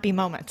unhappy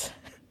moment.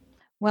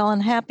 Well,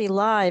 unhappy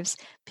lives.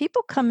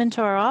 People come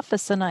into our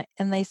office and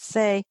they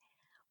say,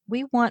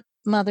 we want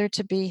mother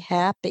to be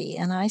happy.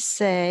 And I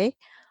say,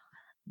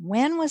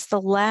 when was the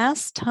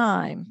last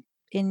time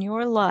in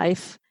your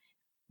life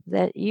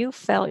that you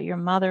felt your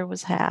mother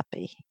was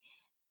happy?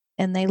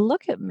 And they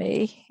look at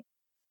me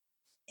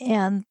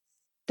and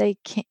they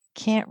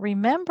can't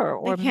remember,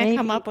 or they can't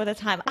come up with a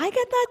time. I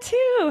get that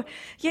too.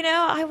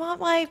 I want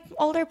my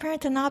older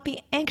parent to not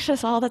be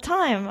anxious all the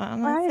time.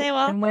 I'm going to say,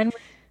 well, and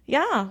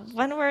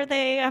when were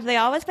they? Have they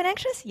always been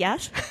anxious?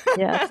 Yes.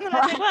 Yes. And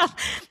I say, well,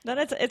 then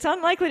it's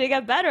unlikely to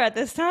get better at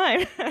this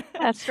time.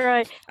 That's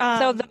right.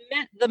 So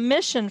the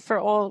mission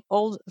for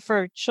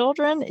for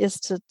children is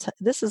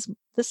this is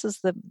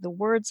the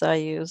words I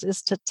use,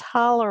 is to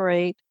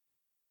tolerate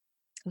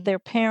their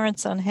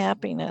parents'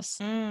 unhappiness.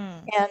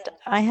 And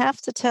I have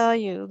to tell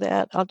you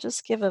that I'll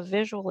just give a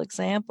visual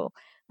example.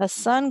 A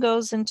son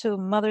goes into a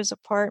mother's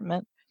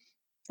apartment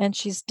and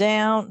she's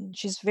down,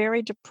 she's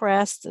very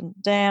depressed and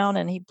down,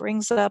 and he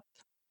brings up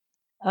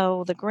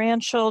the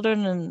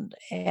grandchildren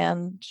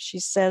and she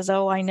says,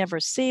 oh, I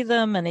never see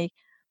them. And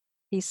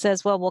he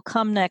says, well, we'll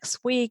come next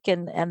week.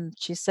 And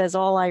she says,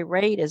 all I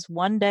rate is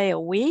 1 day a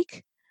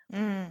week.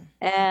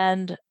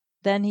 And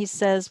then he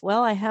says,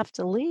 well, I have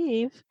to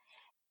leave.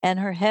 And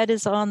her head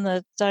is on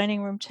the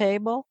dining room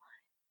table.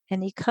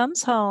 And he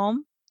comes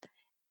home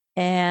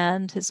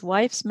and his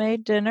wife's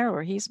made dinner,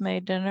 or he's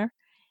made dinner.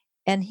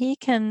 And he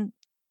can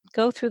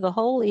go through the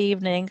whole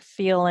evening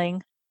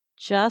feeling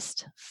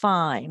just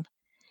fine.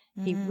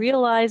 He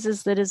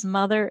realizes that his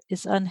mother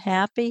is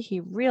unhappy. He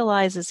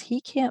realizes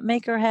he can't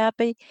make her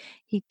happy.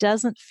 He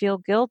doesn't feel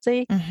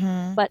guilty.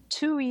 But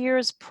 2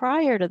 years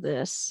prior to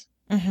this,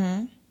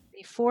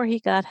 before he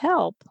got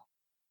help,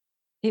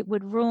 it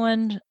would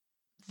ruin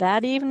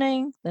that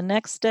evening, the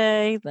next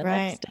day, the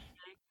next day.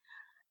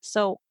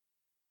 So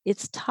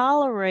it's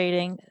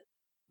tolerating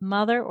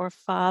mother or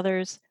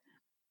father's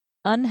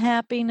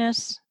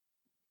unhappiness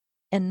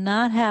and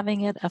not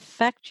having it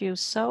affect you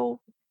so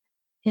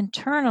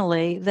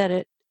internally that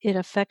it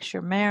affects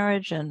your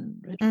marriage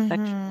and it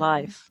affects your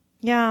life.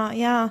 Yeah,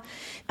 yeah.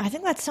 I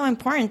think that's so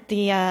important.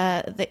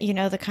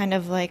 The kind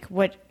of like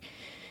what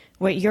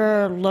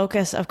your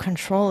locus of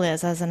control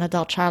is as an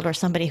adult child or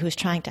somebody who's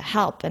trying to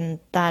help. And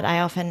that I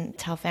often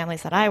tell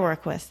families that I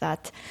work with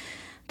that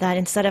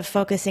instead of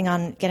focusing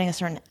on getting a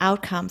certain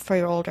outcome for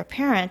your older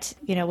parent,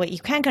 what you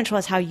can control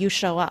is how you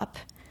show up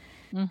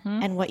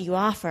and what you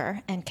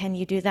offer. And can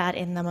you do that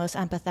in the most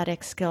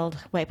empathetic, skilled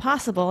way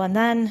possible? And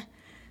then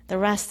the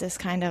rest is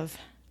kind of,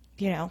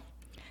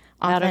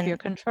 out of your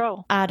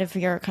control. Out of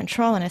your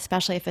control. And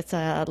especially if it's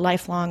a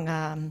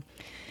lifelong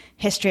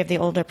history of the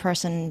older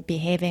person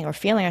behaving or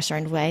feeling a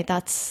certain way,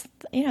 that's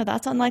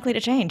unlikely to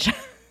change.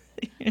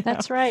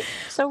 That's right.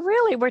 So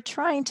really, we're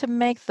trying to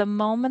make the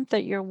moment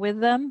that you're with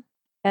them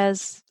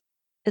as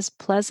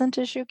pleasant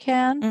as you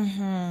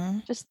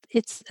can.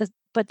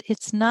 But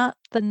it's not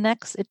the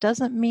next. It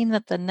doesn't mean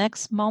that the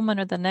next moment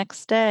or the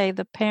next day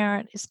the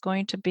parent is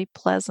going to be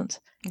pleasant,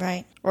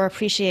 right? Or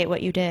appreciate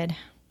what you did.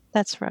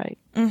 That's right.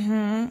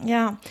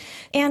 Yeah.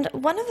 And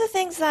one of the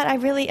things that I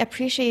really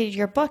appreciated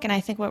your book, and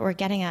I think what we're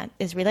getting at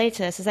is related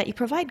to this, is that you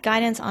provide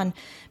guidance on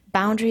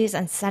boundaries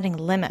and setting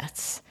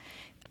limits.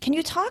 Can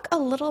you talk a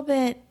little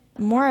bit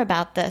more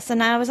about this?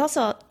 And I was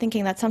also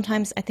thinking that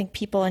sometimes I think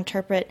people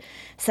interpret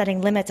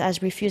setting limits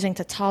as refusing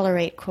to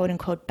tolerate quote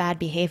unquote bad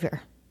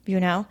behavior,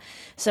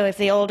 So if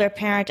the older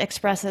parent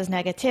expresses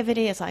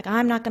negativity, it's like,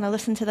 I'm not going to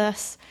listen to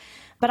this.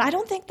 But I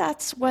don't think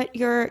that's what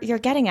you're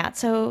getting at.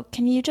 So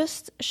can you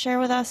just share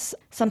with us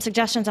some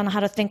suggestions on how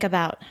to think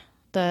about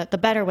the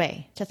better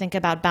way to think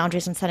about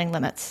boundaries and setting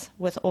limits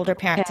with older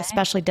parents, Okay.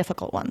 especially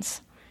difficult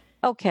ones?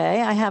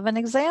 Okay, I have an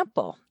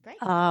example. Great.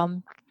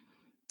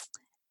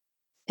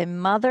 A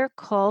mother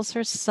calls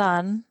her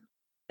son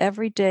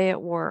every day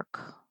at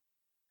work,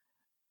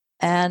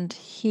 and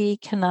he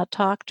cannot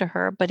talk to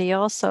her, but he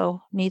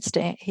also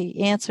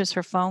he answers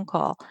her phone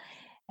call,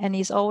 and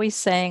he's always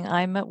saying,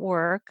 "I'm at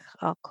work,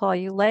 I'll call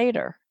you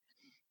later."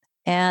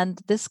 And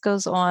this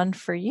goes on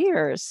for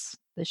years,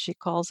 that she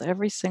calls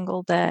every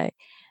single day.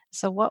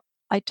 So what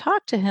I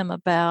talked to him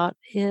about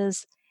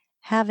is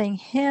having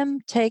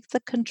him take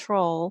the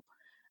control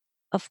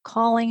of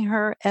calling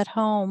her at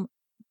home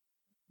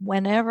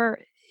whenever,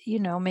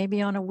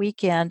 maybe on a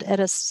weekend at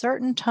a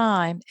certain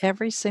time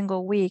every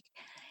single week,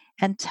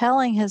 and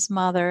telling his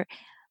mother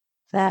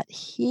that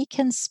he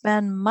can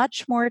spend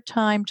much more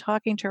time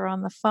talking to her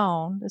on the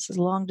phone. This is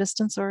long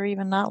distance or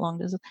even not long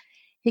distance.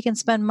 He can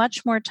spend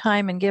much more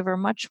time and give her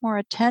much more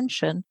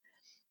attention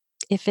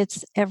if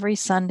it's every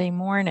Sunday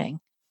morning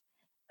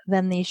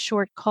than these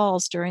short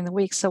calls during the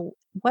week. So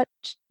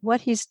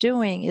what he's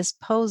doing is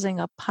posing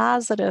a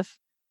positive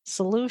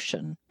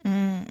solution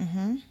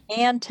Mm-hmm.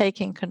 and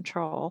taking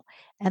control.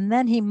 And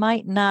then he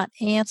might not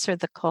answer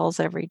the calls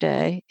every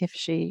day if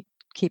she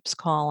keeps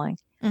calling.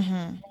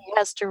 Mm-hmm. He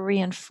has to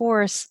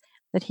reinforce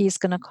that he's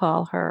going to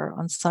call her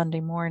on Sunday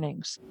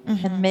mornings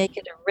Mm-hmm. and make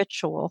it a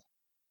ritual.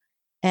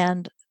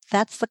 And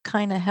that's the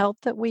kind of help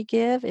that we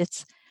give.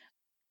 It's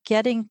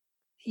getting,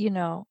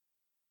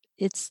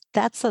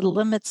 that's a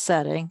limit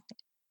setting,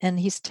 and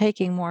he's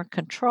taking more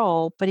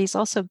control, but he's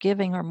also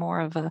giving her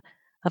more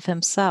of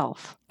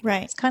himself.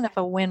 Right. It's kind of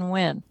a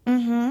win-win.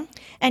 Mm-hmm.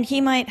 And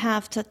he might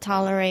have to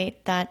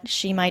tolerate that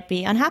she might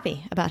be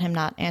unhappy about him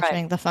not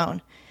answering the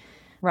phone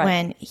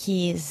when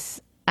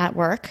he's at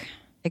work.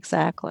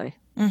 Exactly.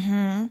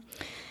 Mm-hmm.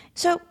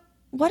 So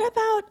what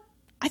about,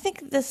 I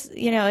think this,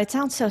 it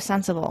sounds so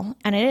sensible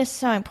and it is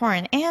so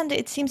important. And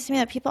it seems to me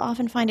that people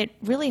often find it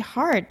really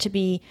hard to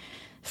be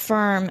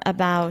firm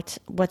about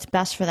what's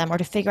best for them or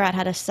to figure out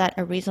how to set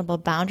a reasonable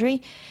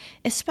boundary,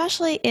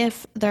 especially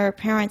if their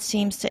parent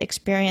seems to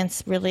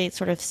experience really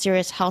sort of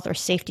serious health or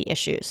safety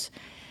issues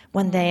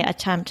when they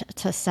attempt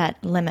to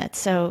set limits.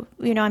 So,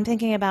 I'm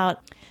thinking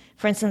about,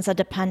 for instance, a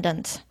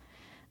dependent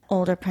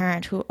older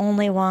parent who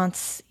only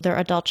wants their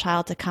adult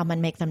child to come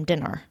and make them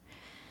dinner,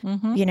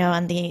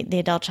 and the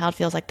adult child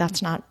feels like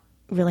that's not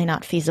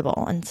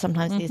feasible. And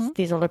sometimes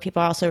these older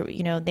people are also,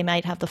 they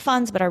might have the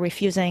funds, but are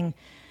refusing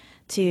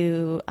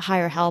to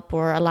hire help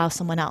or allow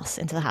someone else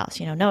into the house.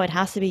 No, it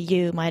has to be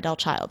you, my adult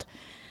child.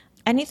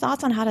 Any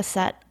thoughts on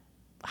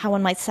how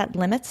one might set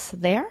limits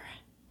there?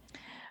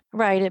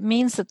 Right. It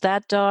means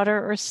that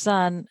daughter or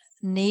son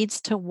needs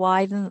to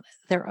widen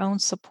their own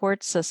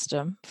support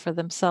system for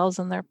themselves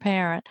and their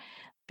parent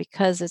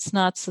because it's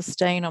not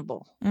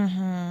sustainable.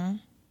 Mm-hmm.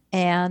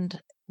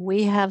 And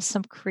we have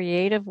some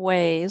creative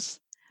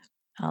ways,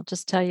 I'll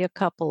just tell you a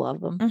couple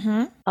of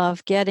them,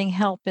 of getting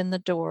help in the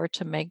door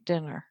to make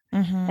dinner.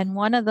 And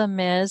one of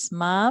them is,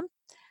 Mom,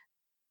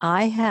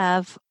 I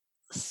have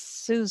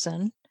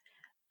Susan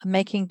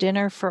making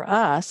dinner for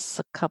us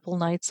a couple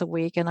nights a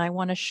week, and I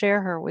want to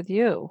share her with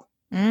you.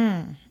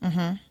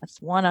 That's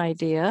one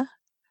idea.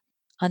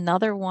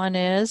 Another one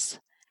is,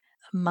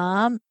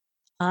 Mom,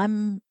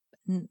 on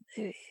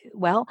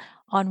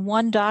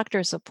one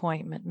doctor's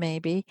appointment,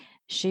 maybe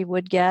she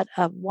would get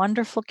a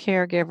wonderful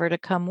caregiver to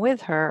come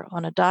with her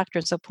on a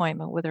doctor's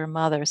appointment with her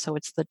mother. So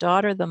it's the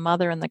daughter, the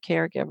mother, and the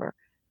caregiver.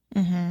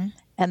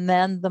 And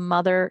then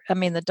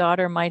the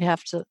daughter might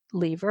have to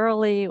leave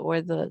early,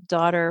 or the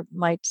daughter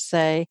might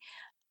say,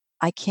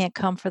 I can't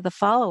come for the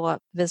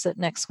follow-up visit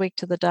next week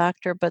to the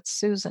doctor, but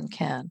Susan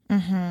can.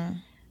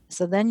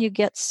 So then you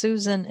get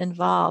Susan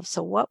involved.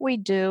 So what we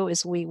do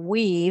is we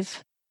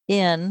weave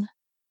in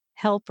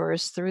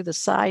helpers through the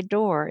side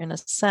door, in a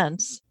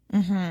sense,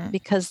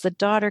 because the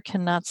daughter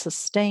cannot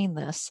sustain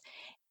this.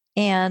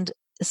 And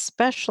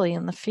especially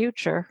in the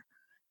future,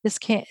 this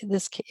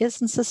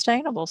isn't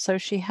sustainable. So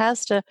she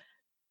has to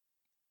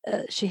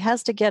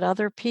get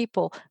other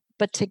people,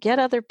 but to get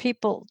other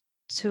people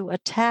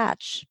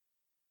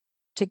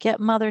to get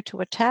mother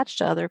to attach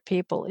to other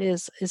people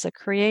is a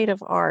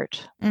creative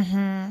art.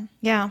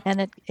 Yeah.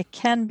 And it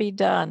can be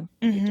done.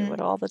 You do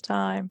it all the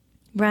time.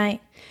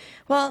 Right.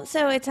 Well,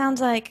 so it sounds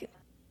like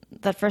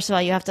that, first of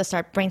all, you have to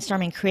start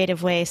brainstorming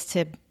creative ways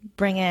to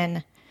bring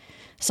in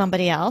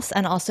somebody else,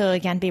 and also,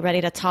 again, be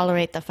ready to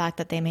tolerate the fact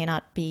that they may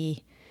not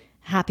be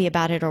happy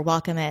about it or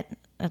welcome it,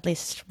 at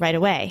least right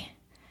away.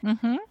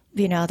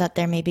 That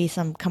there may be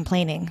some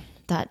complaining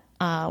that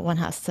one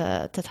has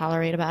to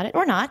tolerate about it,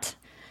 or not.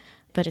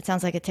 But it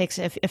sounds like it takes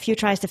a few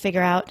tries to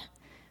figure out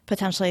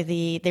potentially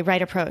the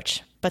right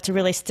approach, but to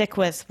really stick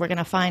with, we're going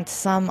to find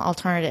some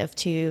alternative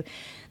to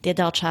the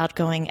adult child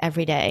going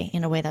every day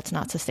in a way that's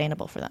not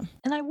sustainable for them.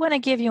 And I want to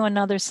give you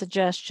another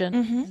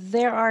suggestion.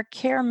 There are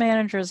care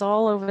managers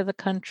all over the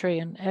country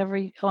in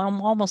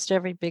almost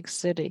every big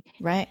city.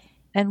 Right.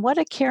 And what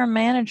a care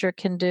manager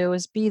can do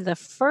is be the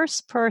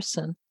first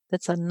person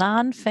that's a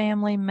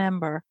non-family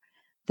member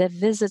that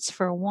visits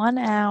for 1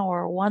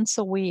 hour once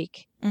a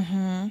week.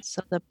 Mm-hmm.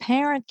 So the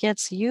parent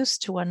gets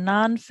used to a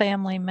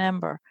non-family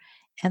member.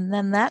 And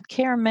then that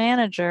care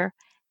manager,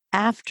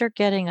 after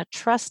getting a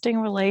trusting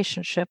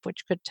relationship,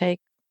 which could take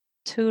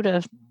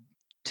 2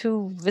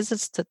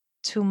 visits to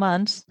 2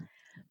 months,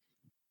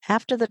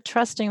 after the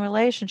trusting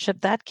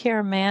relationship, that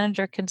care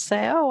manager can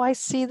say, "Oh, I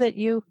see that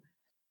you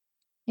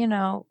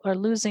are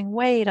losing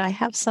weight. I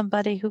have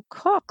somebody who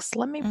cooks.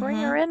 Let me bring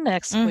her in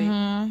next week."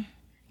 Mm-hmm.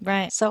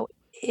 Right. So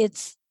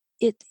it's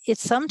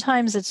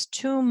sometimes it's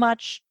too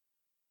much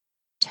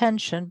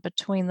tension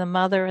between the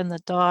mother and the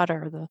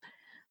daughter, the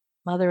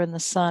mother and the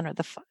son, or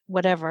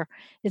whatever.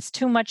 It's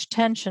too much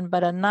tension,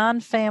 but a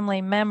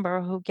non-family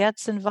member who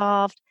gets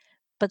involved,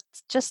 but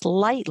just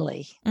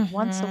lightly,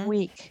 once a Mm-hmm.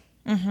 week,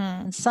 Mm-hmm.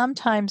 and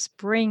sometimes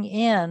bring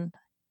in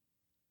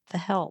the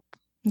help.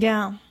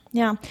 Yeah.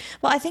 Yeah.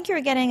 Well, I think you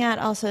were getting at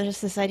also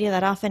just this idea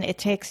that often it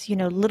takes,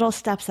 little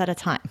steps at a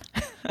time.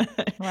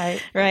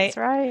 Right. Right. That's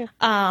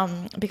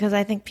right. Because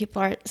I think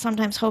people are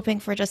sometimes hoping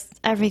for just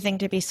everything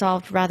to be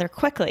solved rather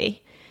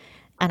quickly.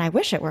 And I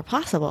wish it were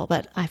possible,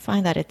 but I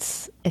find that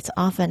it's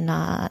often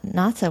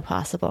not so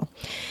possible.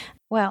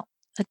 Well,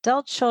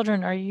 adult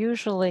children are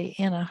usually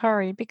in a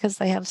hurry because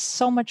they have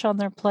so much on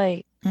their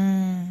plate,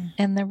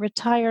 and the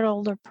retired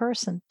older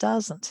person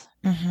doesn't.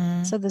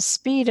 Mm-hmm. So the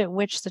speed at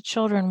which the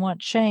children want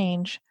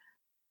change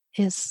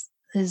is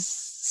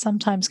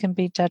sometimes can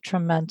be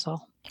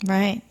detrimental.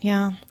 Right.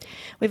 Yeah.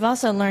 We've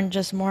also learned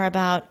just more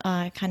about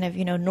kind of,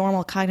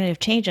 normal cognitive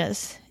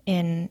changes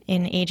in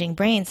aging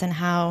brains and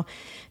how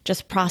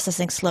just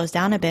processing slows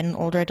down a bit, and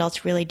older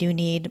adults really do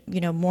need,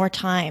 more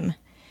time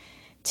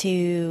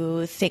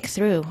to think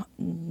through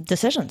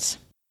decisions.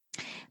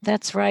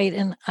 That's right.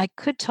 And I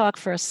could talk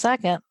for a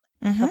second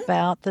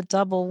about the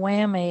double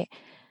whammy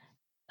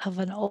of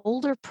an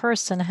older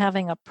person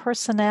having a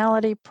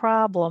personality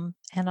problem.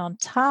 And on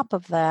top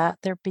of that,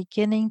 they're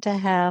beginning to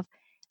have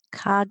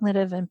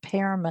cognitive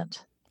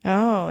impairment.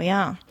 Oh,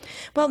 yeah.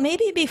 Well,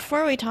 maybe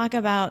before we talk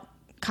about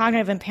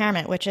cognitive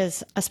impairment, which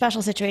is a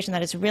special situation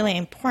that is really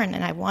important,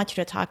 and I want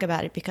you to talk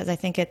about it because I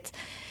think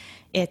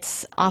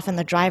it's often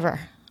the driver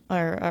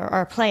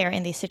or player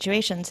in these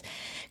situations.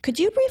 Could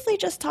you briefly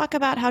just talk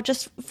about how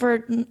just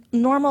for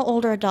normal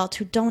older adults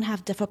who don't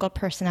have difficult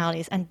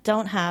personalities and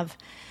don't have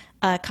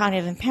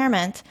cognitive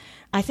impairment,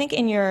 I think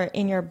in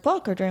your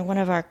book or during one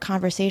of our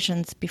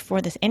conversations before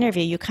this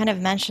interview, you kind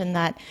of mentioned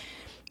that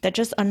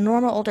just a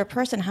normal older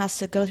person has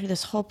to go through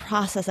this whole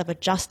process of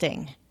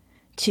adjusting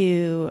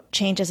to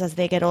changes as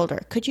they get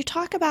older. Could you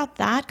talk about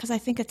that? Because I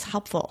think it's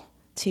helpful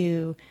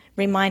to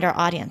remind our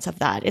audience of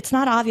that. It's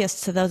not obvious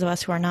to those of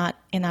us who are not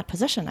in that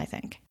position, I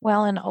think.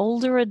 Well, an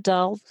older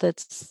adult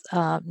that's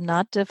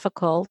not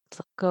difficult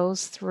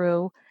goes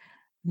through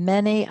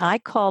many, I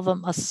call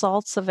them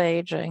assaults of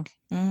aging.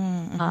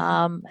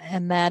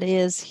 And that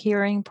is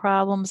hearing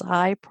problems,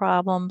 eye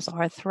problems,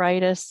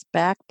 arthritis,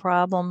 back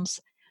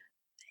problems.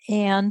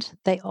 And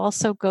they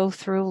also go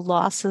through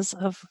losses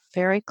of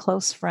very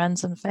close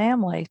friends and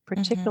family,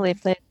 particularly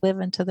if they live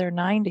into their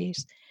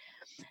 90s.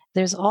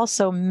 There's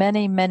also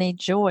many, many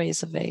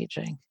joys of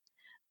aging.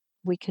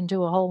 We can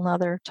do a whole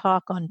nother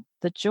talk on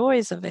the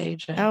joys of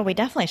aging. Oh, we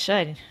definitely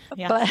should.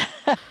 Yeah.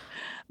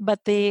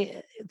 But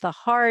the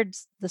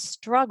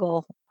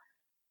struggle,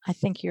 I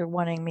think you're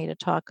wanting me to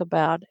talk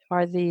about,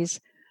 are these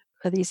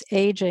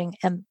aging.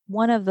 And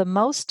one of the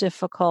most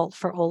difficult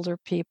for older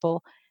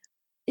people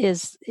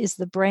is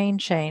the brain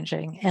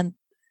changing. And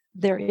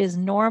there is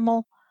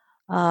normal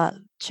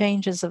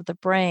changes of the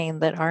brain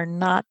that are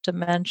not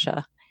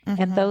dementia.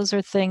 And those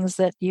are things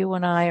that you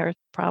and I are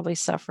probably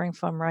suffering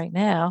from right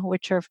now,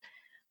 which are,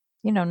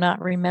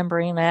 not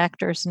remembering an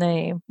actor's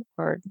name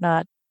or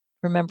not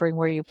remembering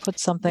where you put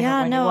something.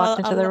 Yeah, when no, you walked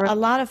into the room. a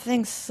lot of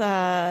things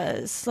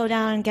slow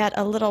down and get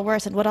a little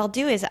worse. And what I'll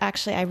do is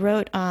actually, I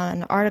wrote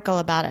an article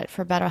about it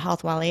for Better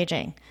Health While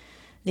Aging,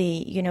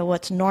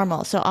 what's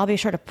normal. So I'll be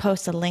sure to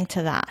post a link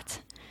to that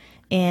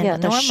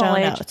in the show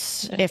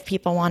notes if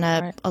people want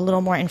a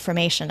little more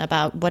information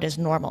about what is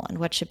normal and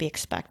what should be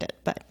expected.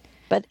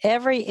 But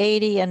every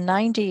 80 and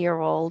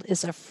 90-year-old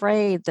is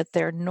afraid that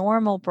their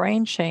normal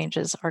brain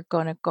changes are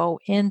going to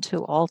go into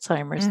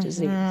Alzheimer's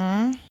disease.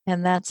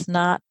 And that's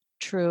not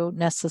true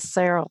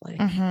necessarily.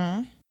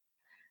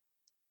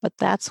 But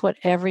that's what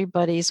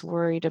everybody's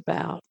worried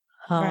about.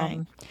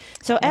 Right.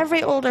 So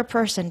every older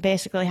person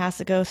basically has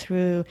to go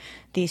through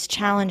these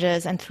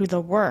challenges and through the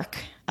work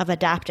of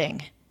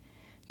adapting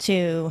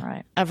to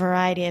a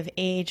variety of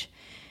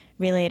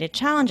age-related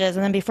challenges.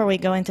 And then before we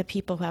go into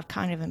people who have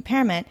cognitive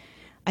impairment,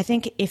 I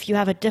think if you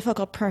have a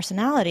difficult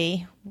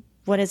personality,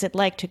 what is it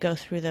like to go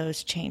through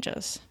those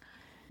changes?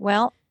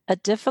 Well, a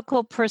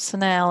difficult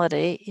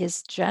personality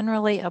is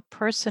generally a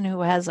person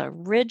who has a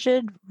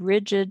rigid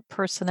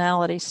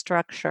personality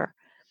structure,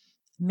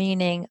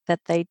 meaning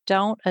that they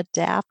don't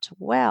adapt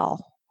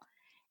well.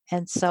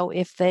 And so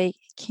if they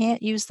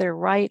can't use their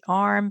right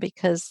arm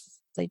because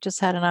they just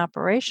had an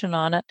operation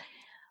on it,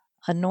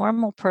 a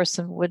normal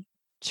person would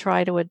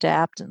try to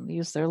adapt and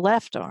use their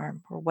left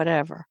arm or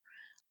whatever.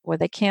 or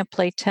they can't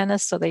play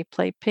tennis, so they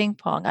play ping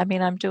pong. I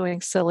mean, I'm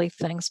doing silly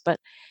things, but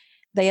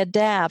they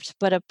adapt.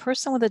 But a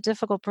person with a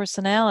difficult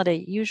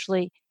personality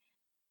usually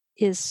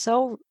is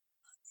so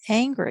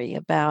angry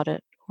about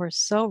it, or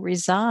so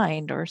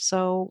resigned, or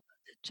so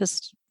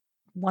just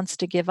wants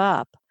to give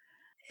up,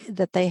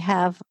 that they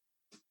have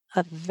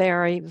a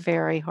very,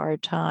 very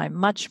hard time,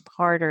 much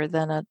harder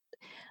than a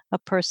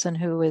person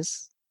who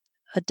is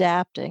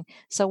adapting.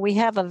 So we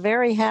have a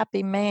very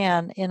happy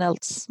man in a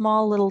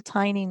small little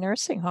tiny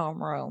nursing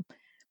home room.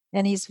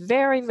 And he's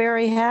very,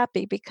 very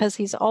happy because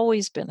he's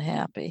always been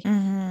happy.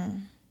 Mm-hmm.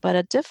 But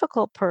a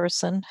difficult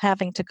person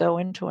having to go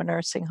into a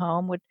nursing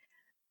home would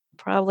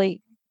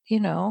probably,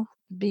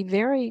 be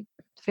very,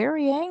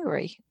 very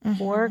angry,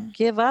 or Mm-hmm.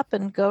 give up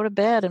and go to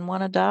bed and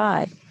want to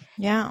die.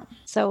 Yeah.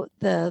 So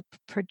the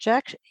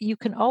projection, you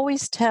can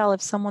always tell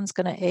if someone's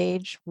going to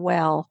age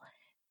well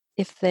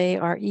if they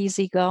are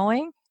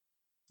easygoing,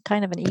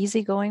 kind of an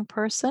easygoing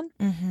person,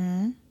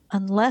 Mm-hmm.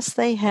 unless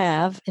they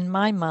have, in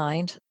my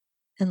mind,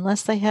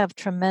 unless they have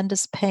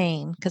tremendous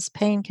pain, because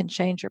pain can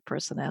change your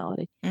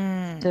personality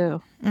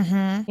too.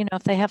 Mm-hmm.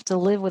 If they have to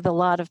live with a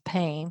lot of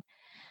pain.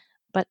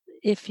 But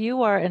if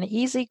you are an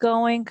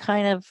easygoing,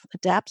 kind of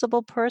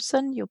adaptable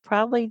person, you'll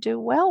probably do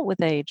well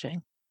with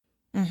aging.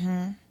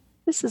 Mm-hmm.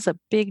 This is a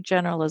big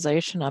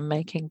generalization I'm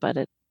making,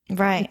 but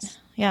Right. it's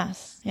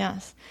Yes.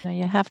 Yes.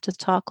 you have to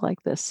talk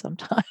like this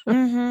sometimes.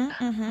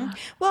 Mm-hmm. Mm-hmm.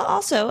 Well,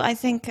 also, I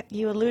think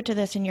you allude to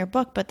this in your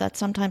book, but that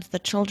sometimes the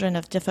children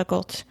of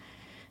difficult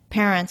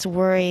parents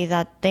worry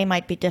that they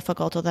might be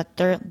difficult, or that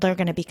they're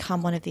going to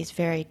become one of these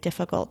very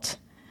difficult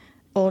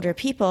older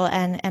people.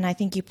 And I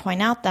think you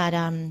point out that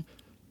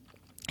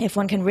if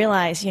one can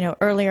realize,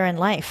 earlier in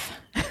life,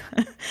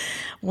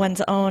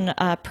 one's own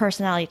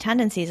personality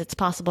tendencies, it's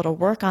possible to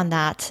work on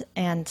that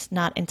and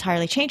not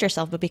entirely change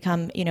yourself, but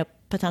become,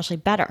 potentially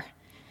better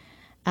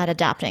at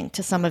adapting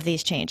to some of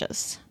these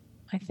changes.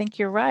 I think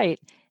you're right.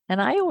 And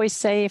I always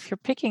say if you're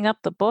picking up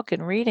the book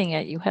and reading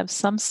it, you have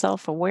some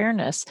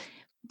self-awareness.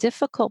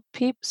 Difficult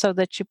people, so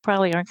that you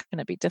probably aren't going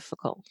to be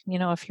difficult.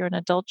 If you're an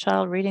adult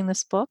child reading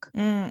this book,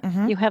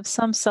 Mm-hmm. you have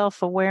some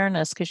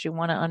self-awareness because you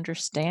want to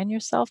understand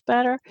yourself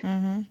better.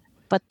 Mm-hmm.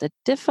 But the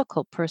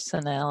difficult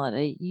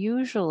personality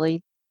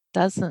usually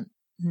doesn't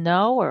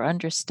know or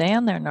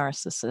understand they're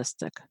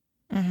narcissistic,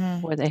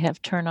 Mm-hmm. or they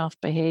have turn-off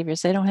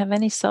behaviors. They don't have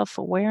any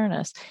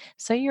self-awareness.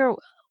 So you're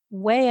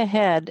way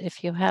ahead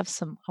if you have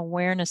some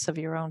awareness of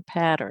your own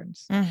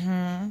patterns.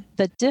 Mm-hmm.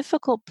 The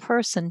difficult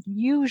person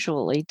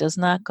usually does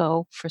not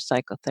go for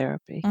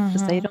psychotherapy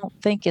because they Mm-hmm.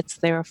 don't think it's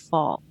their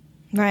fault.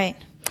 Right.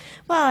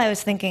 Well, I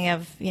was thinking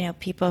of,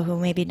 people who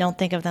maybe don't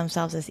think of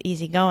themselves as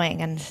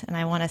easygoing. And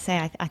I want to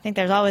say, I think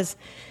there's always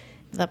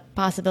the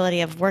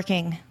possibility of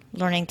learning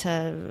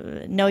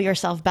to know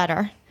yourself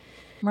better,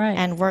 Right.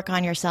 and work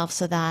on yourself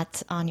so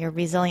that on your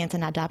resilience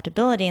and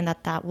adaptability, and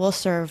that will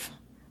serve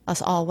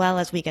us all well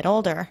as we get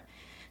older,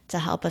 to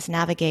help us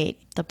navigate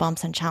the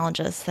bumps and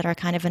challenges that are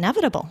kind of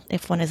inevitable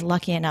if one is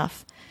lucky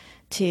enough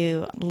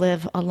to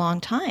live a long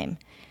time.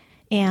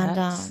 And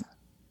That's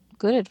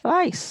good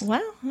advice.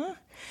 well,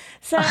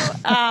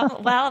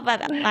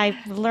 but I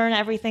learn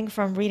everything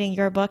from reading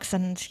your books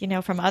and,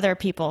 from other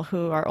people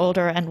who are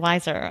older and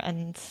wiser,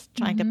 and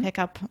trying to pick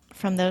up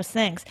from those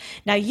things.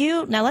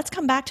 Now let's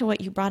come back to what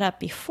you brought up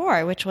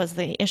before, which was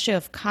the issue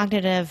of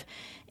cognitive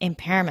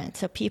impairment.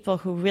 So people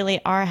who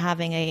really are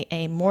having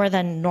a more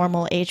than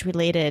normal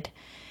age-related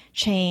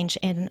change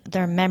in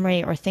their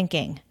memory or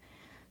thinking.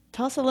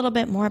 Tell us a little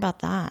bit more about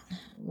that.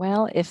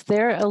 Well, if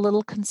they're a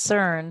little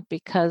concerned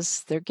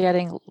because they're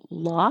getting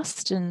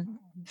lost in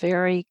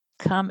very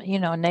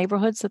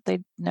neighborhoods that they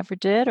never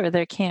did, or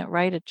they can't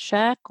write a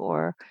check,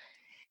 or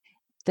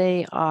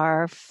they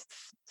are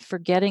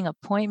forgetting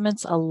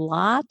appointments a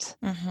lot,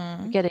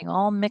 getting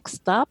all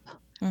mixed up,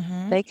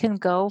 they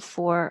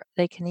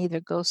can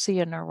either go see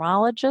a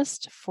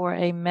neurologist for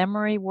a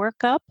memory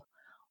workup,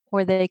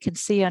 or they can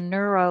see a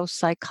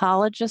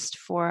neuropsychologist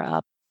for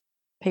a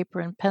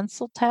paper and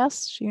pencil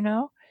test,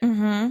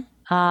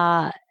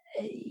 Mm-hmm.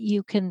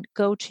 You can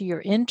go to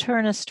your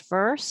internist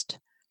first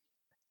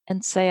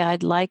and say,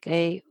 I'd like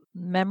a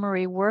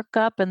memory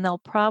workup, and they'll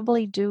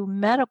probably do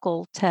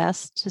medical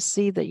tests to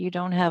see that you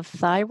don't have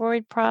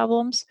thyroid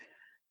problems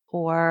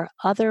or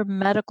other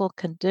medical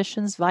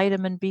conditions,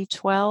 vitamin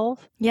B12.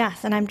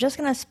 Yes, and I'm just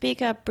going to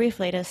speak up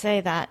briefly to say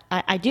that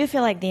I do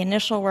feel like the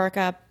initial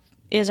workup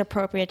is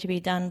appropriate to be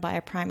done by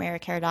a primary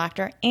care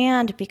doctor,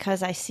 and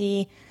because I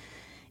see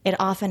it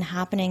often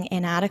happening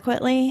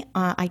inadequately,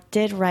 I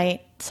did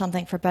write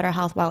something for Better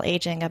Health While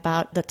Aging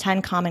about the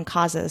 10 common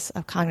causes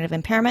of cognitive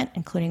impairment,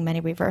 including many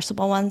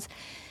reversible ones,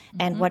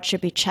 and what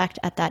should be checked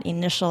at that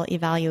initial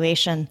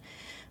evaluation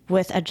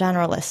with a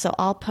generalist. So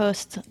I'll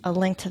post a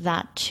link to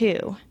that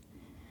too.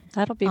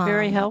 That'll be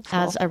very helpful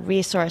as a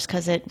resource,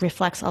 because it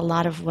reflects a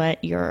lot of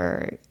what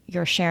you're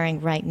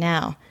sharing right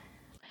now.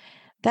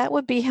 That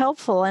would be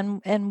helpful.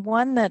 And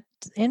one that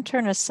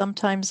internists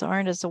sometimes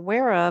aren't as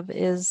aware of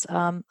is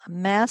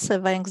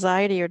massive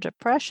anxiety or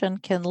depression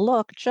can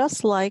look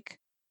just like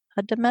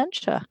a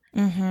dementia.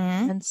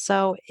 And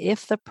so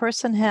if the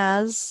person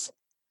has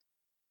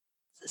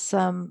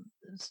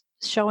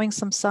showing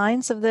some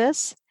signs of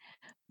this,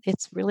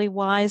 it's really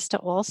wise to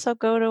also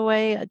go to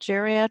a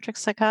geriatric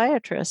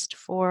psychiatrist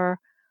for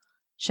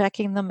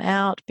checking them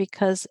out,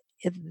 because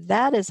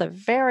that is a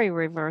very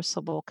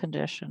reversible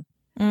condition.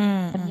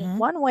 And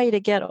one way to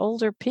get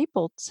older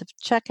people to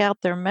check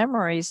out their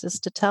memories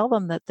is to tell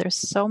them that there's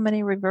so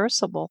many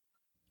reversible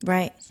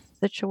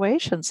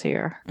situations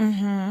here.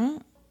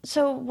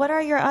 So what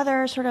are your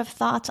other sort of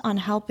thoughts on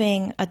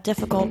helping a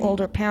difficult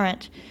older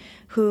parent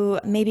who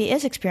maybe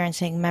is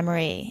experiencing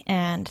memory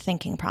and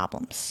thinking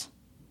problems?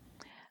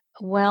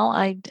 Well,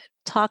 I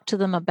talk to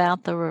them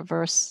about the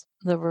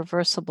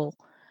reversible.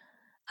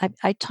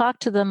 I talk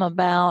to them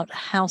about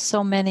how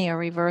so many are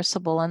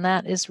reversible, and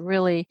that is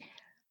really,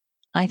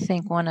 I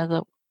think, one of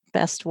the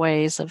best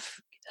ways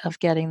of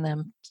getting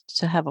them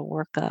to have a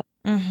workup.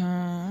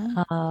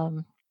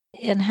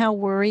 And how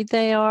worried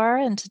they are,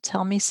 and to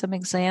tell me some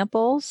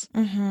examples.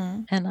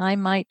 And I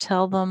might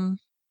tell them,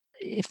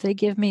 if they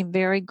give me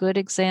very good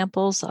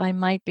examples, I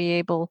might be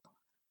able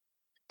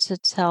to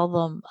tell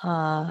them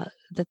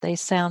that they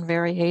sound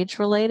very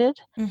age-related,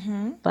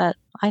 but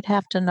I'd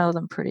have to know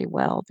them pretty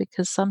well,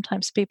 because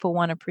sometimes people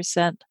want to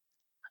present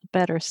a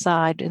better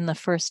side in the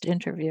first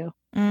interview.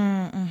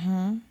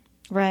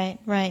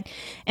 Right.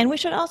 And we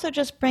should also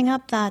just bring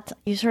up that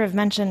you sort of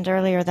mentioned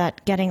earlier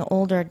that getting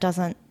older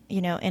doesn't,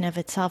 in of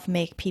itself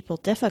make people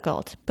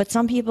difficult. But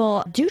some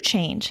people do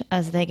change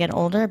as they get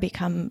older,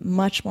 become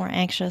much more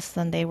anxious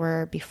than they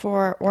were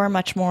before, or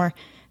much more,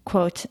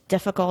 quote,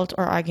 difficult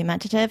or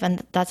argumentative.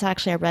 And that's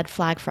actually a red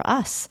flag for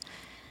us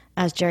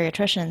as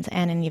geriatricians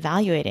and in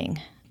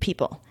evaluating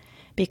people,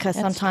 because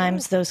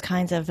sometimes those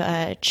kinds of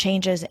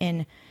changes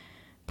in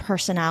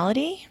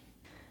personality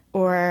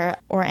or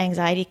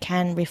anxiety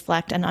can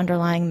reflect an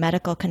underlying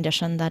medical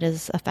condition that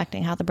is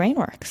affecting how the brain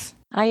works.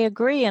 I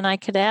agree, and I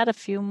could add a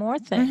few more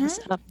things.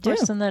 A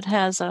person that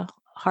has a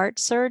heart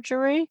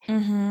surgery,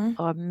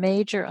 or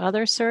major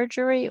other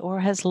surgery, or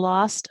has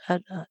lost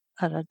an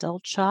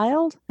adult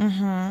child,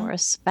 or a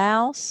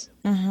spouse,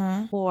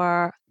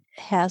 or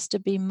has to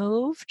be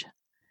moved,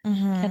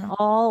 can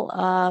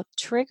all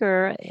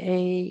trigger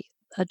a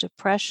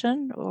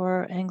depression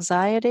or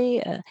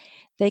anxiety.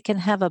 They can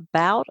have a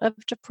bout of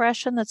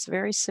depression that's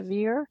very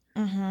severe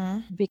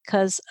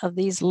because of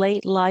these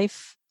late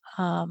life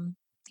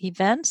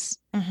events.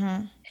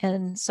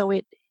 And so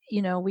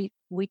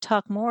we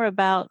talk more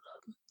about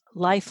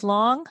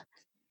lifelong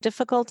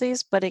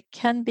difficulties, but it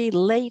can be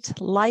late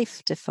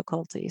life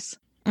difficulties,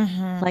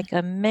 like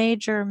a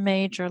major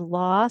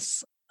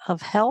loss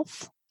of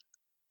health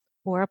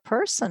or a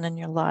person in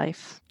your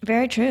life.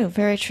 Very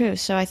true.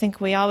 So I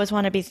think we always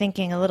want to be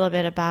thinking a little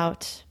bit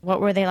about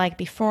what were they like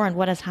before and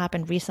what has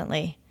happened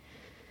recently,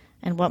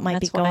 and what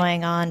might be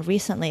going on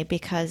recently,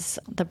 because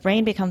the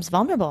brain becomes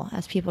vulnerable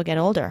as people get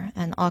older,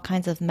 and all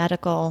kinds of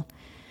medical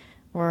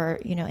or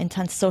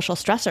intense social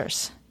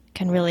stressors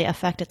can really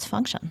affect its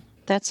function.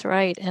 That's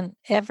right. And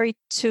every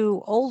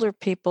two older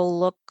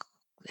people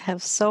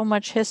have so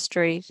much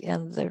history,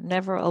 and they're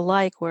never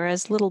alike,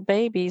 whereas little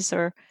babies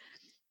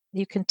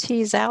you can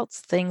tease out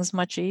things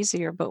much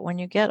easier. But when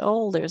you get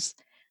old, there's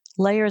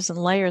layers and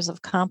layers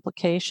of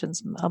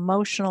complications,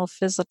 emotional,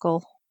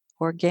 physical,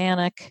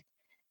 organic.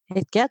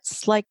 It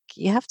gets like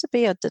you have to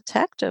be a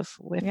detective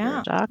with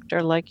your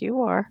doctor, like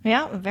you are.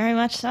 Yeah, very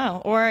much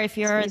so. Or if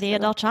you're the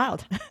adult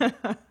child.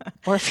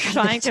 Or if you're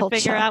trying to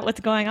figure out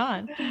what's going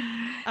on.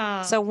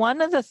 So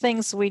one of the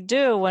things we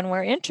do when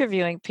we're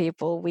interviewing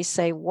people, we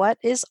say, what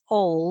is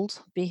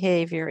old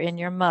behavior in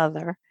your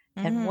mother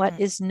and what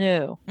is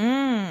new?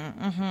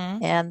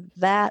 And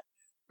that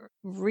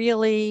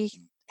really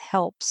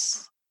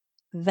helps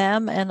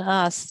them and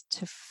us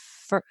to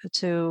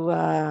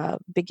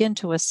begin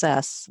to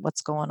assess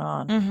what's going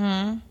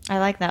on. I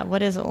like that.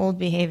 What is old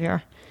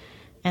behavior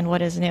and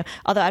what is new?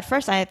 Although at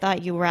first I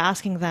thought you were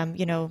asking them,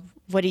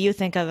 what do you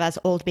think of as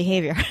old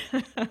behavior?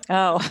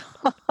 Oh.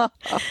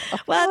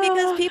 Well,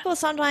 because people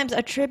sometimes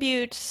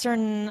attribute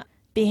certain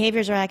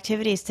behaviors or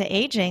activities to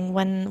aging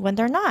when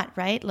they're not,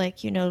 right? Like,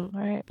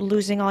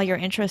 losing all your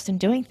interest in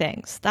doing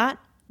things. That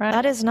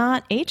is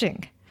not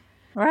aging.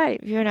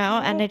 Right.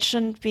 And it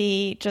shouldn't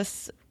be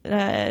just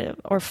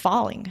or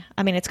falling.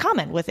 I mean, it's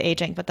common with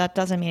aging, but that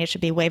doesn't mean it should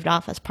be waved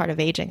off as part of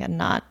aging and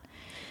not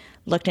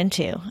looked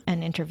into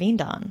and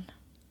intervened on.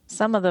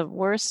 Some of the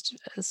worst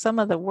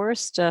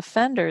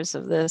offenders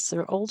of this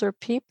are older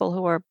people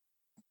who are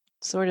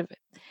sort of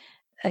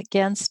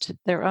against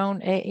their own,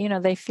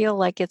 they feel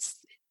like it's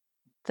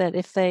that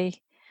if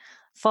they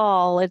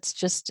fall,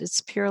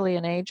 it's purely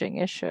an aging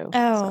issue.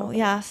 Oh, so.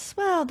 Yes.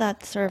 Well,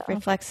 that sort of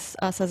reflects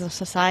us as a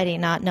society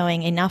not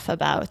knowing enough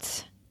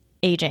about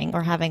aging,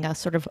 or having a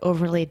sort of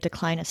overly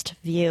declinist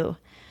view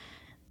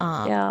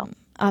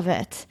of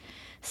it.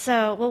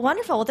 So, well,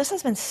 wonderful. Well, this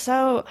has been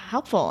so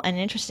helpful and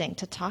interesting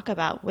to talk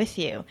about with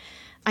you.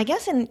 I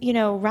guess in,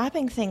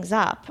 wrapping things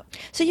up,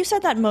 so you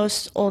said that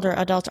most older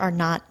adults are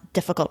not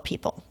difficult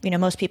people.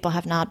 Most people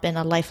have not been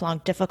a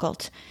lifelong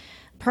difficult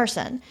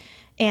person.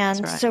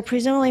 And right. so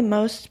presumably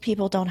most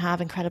people don't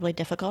have incredibly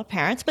difficult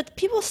parents, but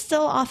people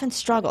still often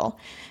struggle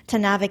to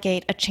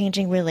navigate a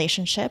changing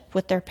relationship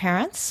with their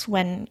parents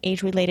when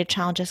age-related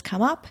challenges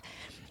come up.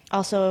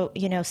 Also,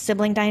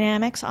 sibling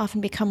dynamics often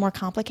become more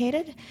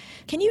complicated.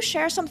 Can you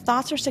share some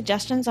thoughts or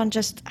suggestions on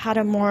just how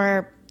to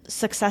more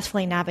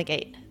successfully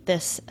navigate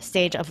this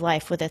stage of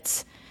life with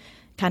its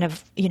kind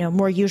of,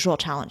 more usual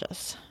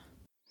challenges?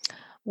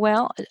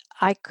 Well,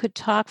 I could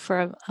talk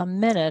for a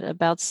minute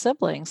about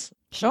siblings.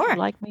 Would you Sure.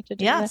 like me to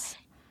do that? Yes.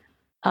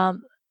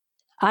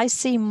 I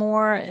see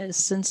more,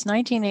 since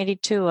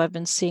 1982, I've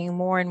been seeing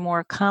more and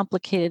more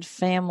complicated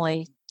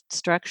family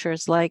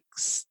structures like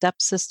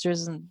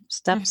stepsisters and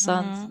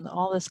stepsons and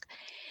all this.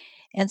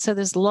 And so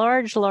there's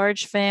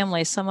large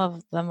families. Some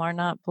of them are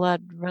not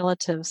blood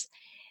relatives.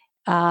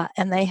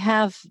 And they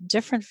have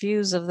different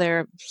views of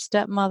their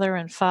stepmother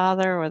and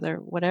father or their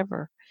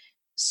whatever.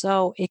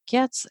 So it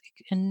gets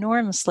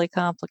enormously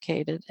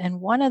complicated. And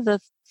one of the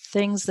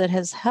things that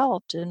has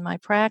helped in my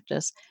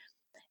practice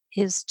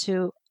is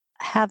to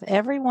have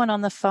everyone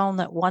on the phone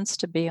that wants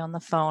to be on the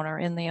phone or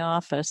in the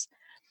office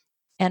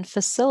and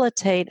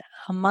facilitate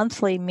a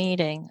monthly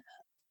meeting,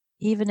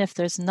 even if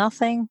there's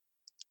nothing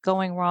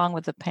going wrong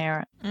with the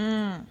parent.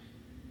 And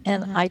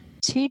I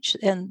teach,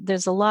 and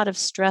there's a lot of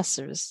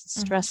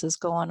stresses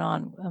going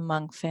on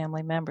among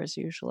family members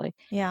usually.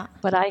 Yeah.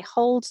 But I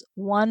hold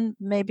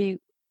maybe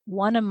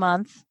one a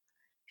month,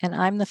 and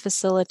I'm the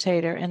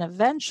facilitator, and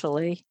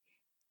eventually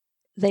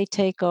they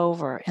take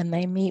over and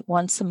they meet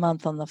once a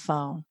month on the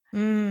phone.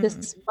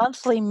 This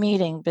monthly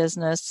meeting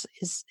business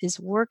is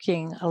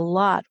working a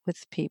lot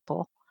with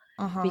people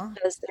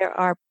because there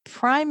are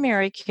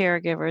primary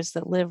caregivers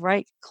that live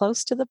right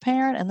close to the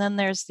parent, and then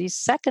there's these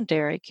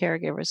secondary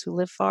caregivers who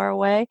live far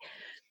away,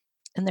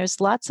 and there's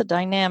lots of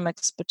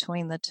dynamics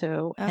between the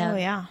two. Oh, and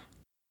yeah.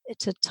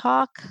 to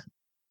talk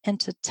and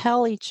to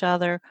tell each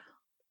other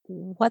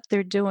what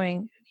they're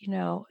doing,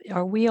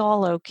 are we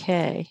all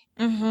okay?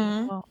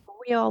 Well, are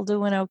we all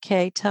doing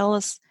okay? Tell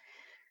us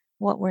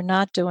what we're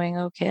not doing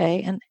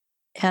okay. And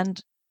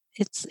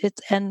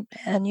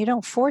and you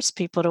don't force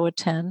people to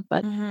attend,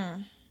 but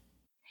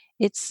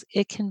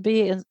it can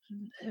be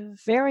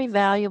very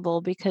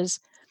valuable, because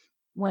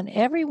when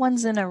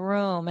everyone's in a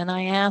room and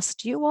I ask,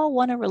 do you all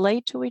want to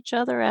relate to each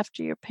other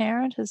after your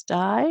parent has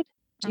died?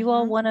 Do you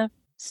all want to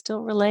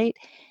still relate?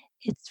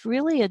 It's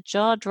really a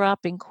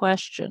jaw-dropping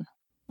question,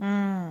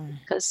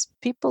 because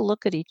people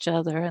look at each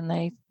other and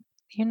they,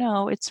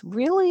 it's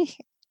really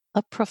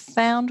a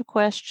profound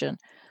question,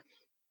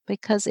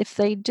 because if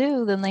they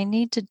do, then they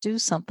need to do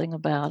something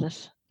about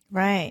it.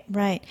 Right,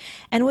 right.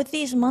 And with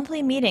these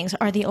monthly meetings,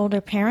 are the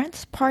older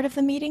parents part of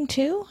the meeting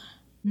too?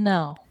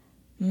 No.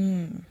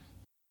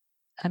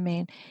 I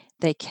mean,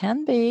 they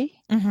can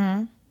be,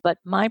 but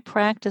my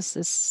practice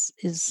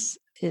is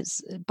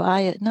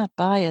not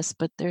biased,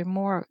 but they're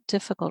more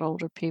difficult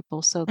older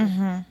people. So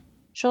the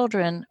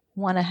children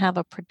want to have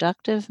a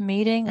productive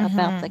meeting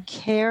about the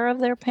care of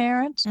their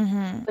parents.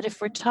 But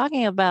if we're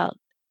talking about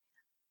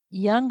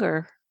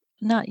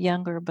not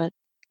younger, but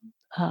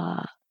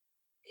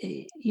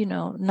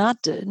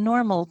not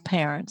normal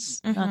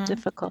parents, not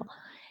difficult.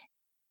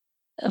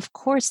 Of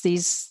course,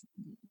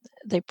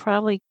 they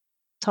probably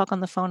talk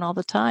on the phone all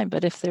the time,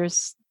 but if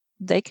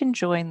they can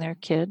join their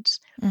kids.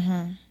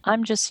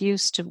 I'm just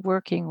used to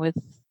working with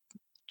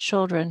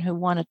children who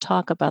want to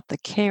talk about the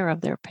care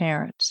of their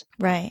parents.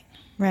 Right,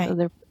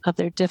 right. Of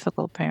their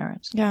difficult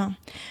parents. Yeah.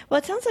 Well,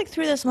 it sounds like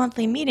through this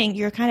monthly meeting,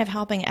 you're kind of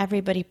helping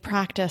everybody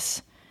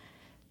practice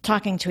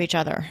talking to each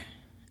other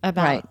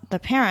about the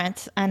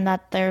parents, and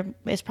that there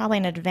is probably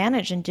an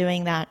advantage in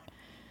doing that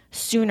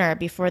sooner,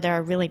 before there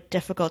are really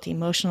difficult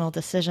emotional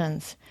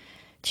decisions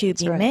to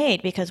be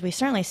made, because we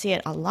certainly see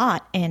it a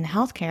lot in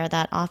healthcare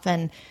that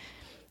often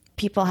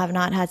people have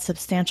not had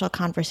substantial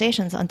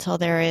conversations until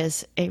there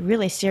is a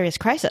really serious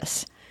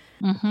crisis.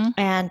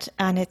 And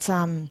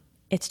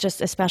it's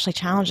just especially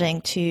challenging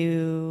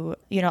to,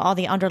 all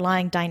the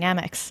underlying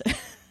dynamics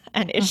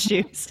and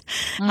issues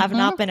have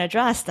not been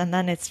addressed, and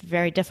then it's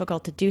very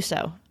difficult to do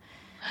so.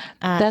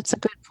 That's a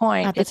good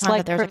point. At the time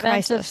that there's a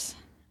crisis.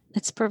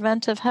 It's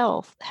preventive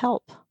help.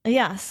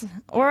 Yes.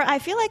 Or I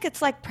feel like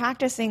it's like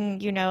practicing,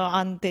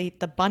 on the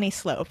bunny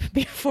slope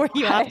before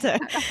you have to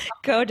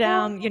go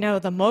down,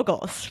 the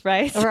moguls,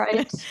 right?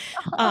 Right.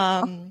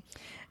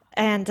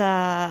 And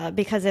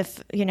because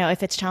if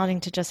it's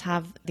challenging to just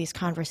have these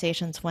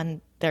conversations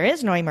when there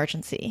is no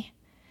emergency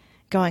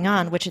going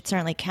on, which it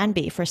certainly can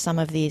be for some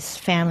of these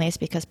families,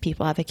 because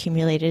people have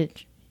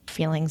accumulated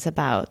feelings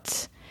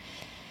about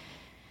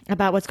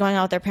what's going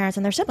on with their parents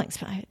and their siblings.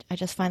 I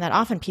just find that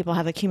often people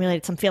have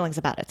accumulated some feelings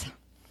about it.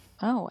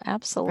 Oh,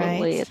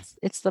 absolutely. Right?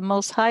 It's the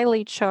most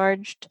highly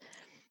charged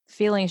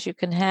feelings you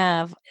can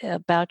have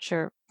about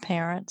your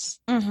parents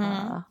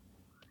and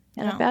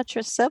about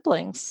your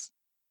siblings.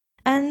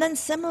 And then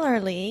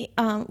similarly,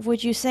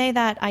 would you say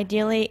that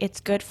ideally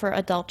it's good for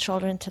adult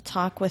children to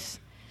talk with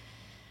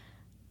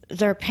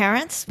their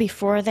parents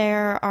before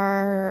there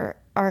are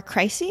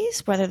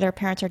crises, whether their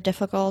parents are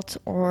difficult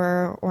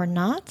or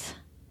not?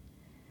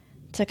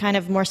 to kind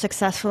of more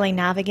successfully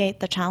navigate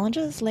the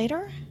challenges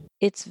later?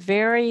 It's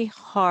very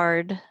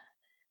hard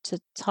to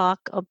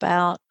talk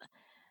about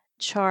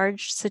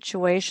charged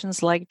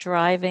situations like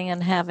driving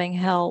and having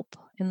help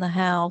in the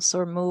house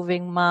or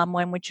moving. Mom,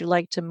 when would you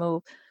like to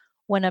move?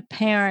 When a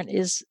parent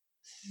is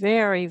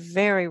very,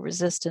 very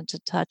resistant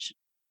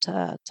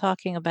to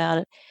talking about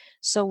it.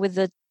 So with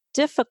the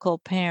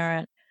difficult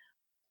parent,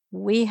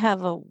 we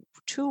have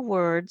two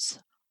words,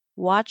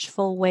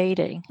 watchful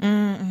waiting.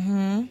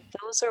 Mm-hmm.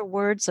 Those are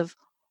words of,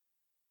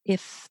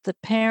 if the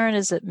parent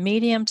is at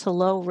medium to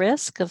low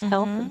risk of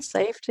health and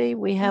safety,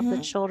 we have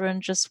the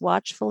children just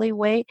watchfully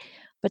wait.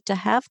 But to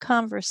have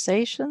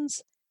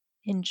conversations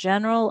in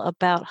general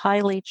about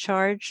highly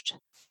charged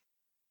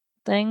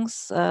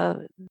things,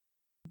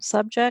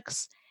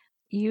 subjects,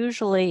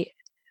 usually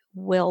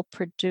will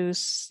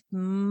produce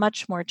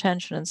much more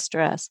tension and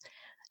stress.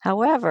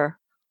 However,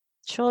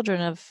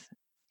 children of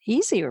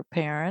easier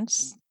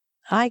parents,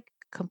 I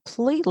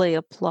completely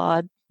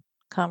applaud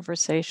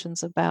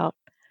conversations about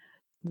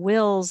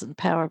wills and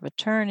power of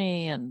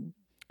attorney and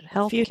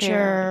health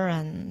Future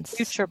and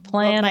future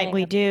planning. What might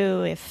we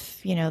do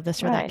if,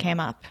 this or that came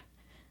up?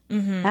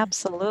 Mm-hmm.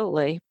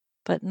 Absolutely,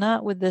 but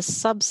not with this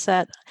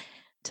subset.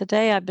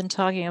 Today I've been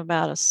talking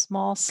about a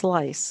small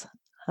slice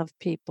of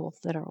people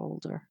that are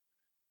older.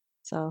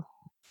 So,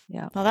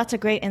 yeah. Well, that's a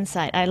great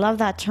insight. I love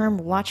that term,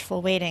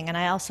 watchful waiting. And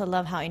I also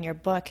love how in your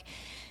book,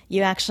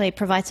 you actually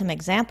provide some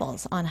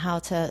examples on how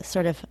to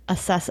sort of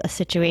assess a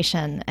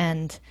situation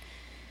and,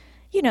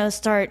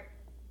 start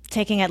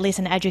taking at least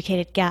an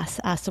educated guess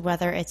as to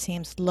whether it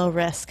seems low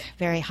risk,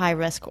 very high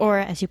risk, or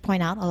as you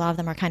point out, a lot of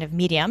them are kind of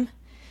medium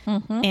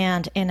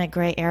and in a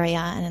gray area.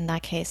 And in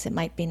that case, it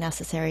might be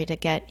necessary to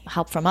get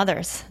help from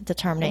others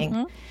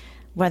determining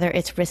whether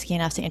it's risky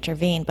enough to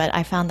intervene. But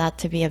I found that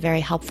to be a very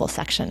helpful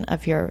section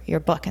of your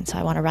book. And so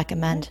I want to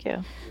recommend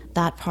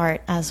that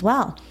part as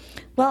well.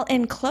 Well,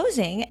 in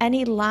closing,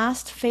 any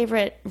last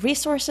favorite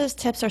resources,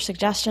 tips, or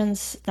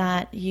suggestions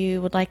that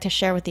you would like to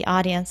share with the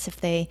audience if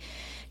they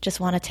just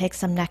want to take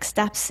some next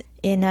steps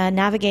in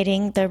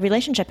navigating the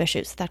relationship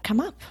issues that come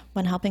up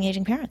when helping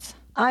aging parents?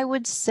 I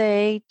would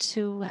say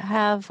to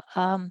have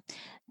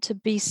to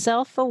be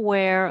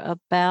self-aware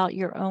about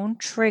your own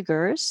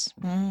triggers,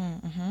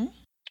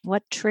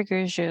 what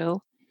triggers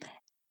you,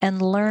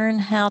 and learn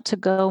how to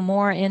go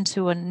more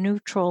into a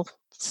neutral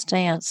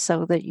stance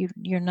so that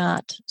you're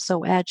not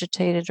so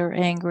agitated or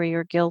angry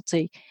or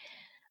guilty.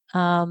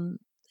 And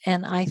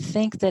I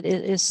think that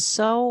it is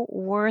so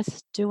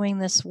worth doing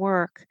this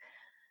work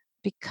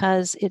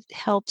because it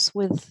helps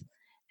with,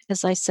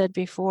 as I said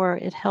before,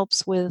 it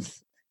helps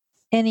with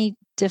any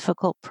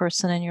difficult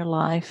person in your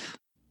life,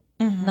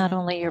 not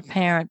only your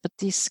parent, but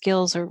these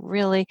skills are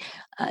really,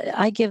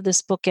 I give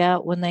this book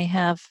out when they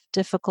have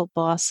difficult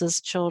bosses,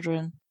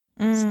 children,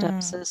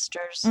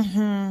 stepsisters.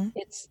 They're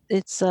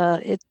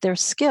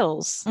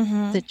skills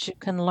that you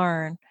can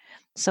learn.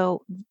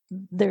 So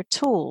they're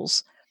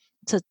tools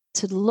to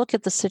look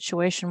at the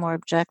situation more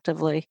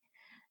objectively.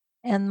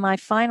 And my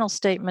final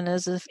statement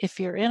is if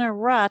you're in a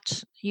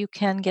rut, you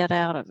can get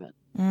out of it.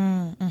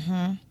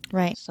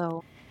 Right.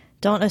 So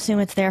don't assume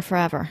it's there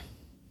forever.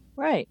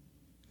 Right.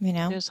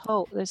 There's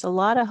hope. There's a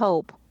lot of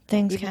hope.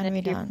 Things Even can be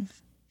if you done.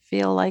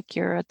 Feel like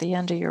you're at the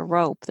end of your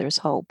rope, there's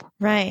hope.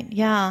 Right.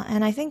 Yeah.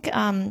 And I think,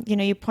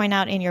 you point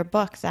out in your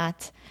book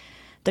that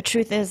the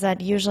truth is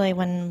that usually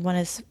when one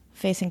is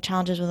facing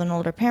challenges with an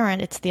older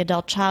parent, it's the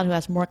adult child who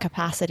has more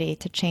capacity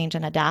to change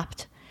and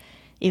adapt,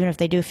 even if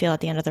they do feel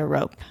at the end of their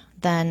rope,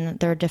 than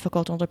their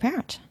difficult older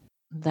parent.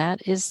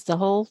 That is the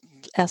whole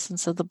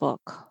essence of the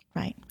book.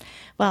 Right.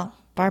 Well,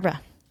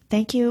 Barbara,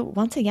 thank you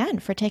once again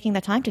for taking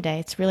the time today.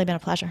 It's really been a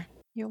pleasure.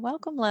 You're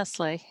welcome,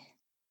 Leslie.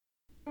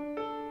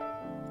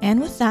 And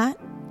with that,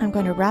 I'm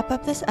going to wrap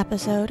up this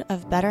episode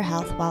of Better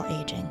Health While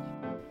Aging.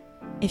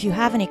 If you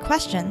have any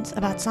questions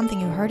about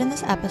something you heard in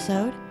this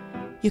episode,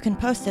 you can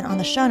post it on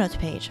the show notes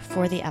page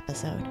for the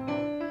episode.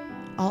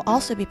 I'll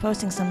also be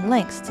posting some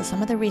links to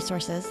some of the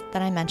resources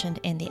that I mentioned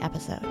in the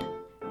episode.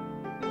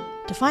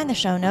 To find the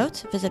show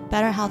notes, visit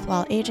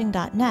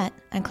betterhealthwhileaging.net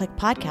and click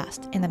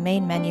podcast in the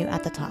main menu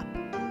at the top.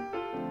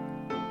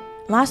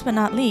 Last but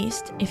not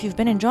least, if you've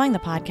been enjoying the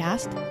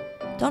podcast,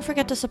 don't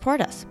forget to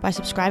support us by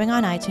subscribing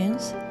on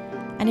iTunes,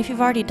 and if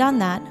you've already done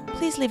that,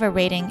 please leave a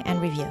rating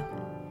and review.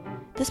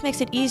 This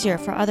makes it easier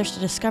for others to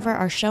discover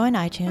our show in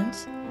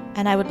iTunes,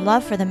 and I would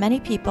love for the many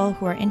people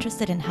who are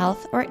interested in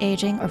health or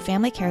aging or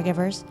family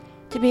caregivers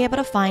to be able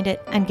to find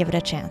it and give it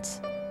a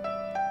chance.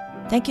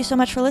 Thank you so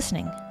much for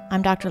listening.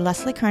 I'm Dr.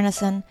 Leslie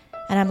Kernison,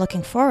 and I'm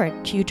looking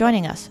forward to you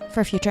joining us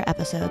for future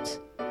episodes.